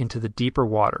into the deeper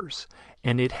waters,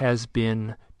 and it has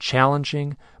been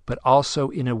challenging, but also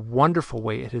in a wonderful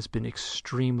way, it has been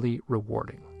extremely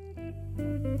rewarding.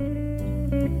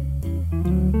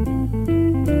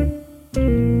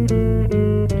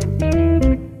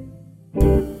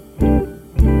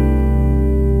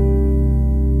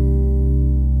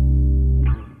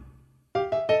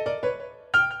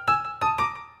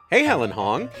 Hey, Helen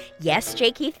Hong. Yes,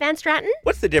 J. Keith Van Stratton?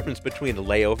 What's the difference between a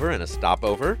layover and a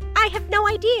stopover? I have no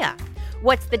idea.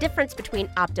 What's the difference between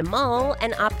optimal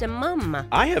and optimum?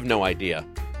 I have no idea.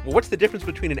 Well, what's the difference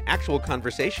between an actual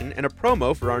conversation and a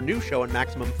promo for our new show on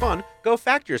Maximum Fun, Go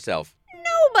Fact Yourself?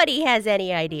 Nobody has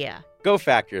any idea. Go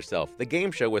Fact Yourself, the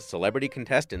game show with celebrity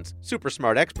contestants, super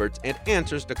smart experts, and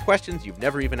answers to questions you've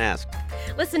never even asked.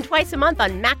 Listen twice a month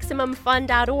on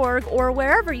MaximumFun.org or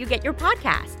wherever you get your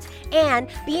podcasts. And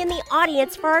be in the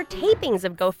audience for our tapings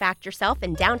of Go Fact Yourself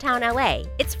in downtown LA.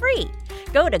 It's free.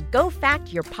 Go to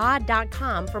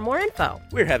GoFactYourPod.com for more info.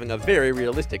 We're having a very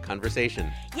realistic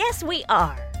conversation. Yes, we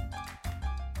are.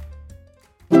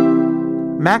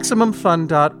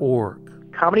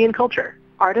 MaximumFun.org. Comedy and culture.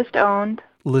 Artist owned.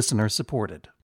 Listener supported.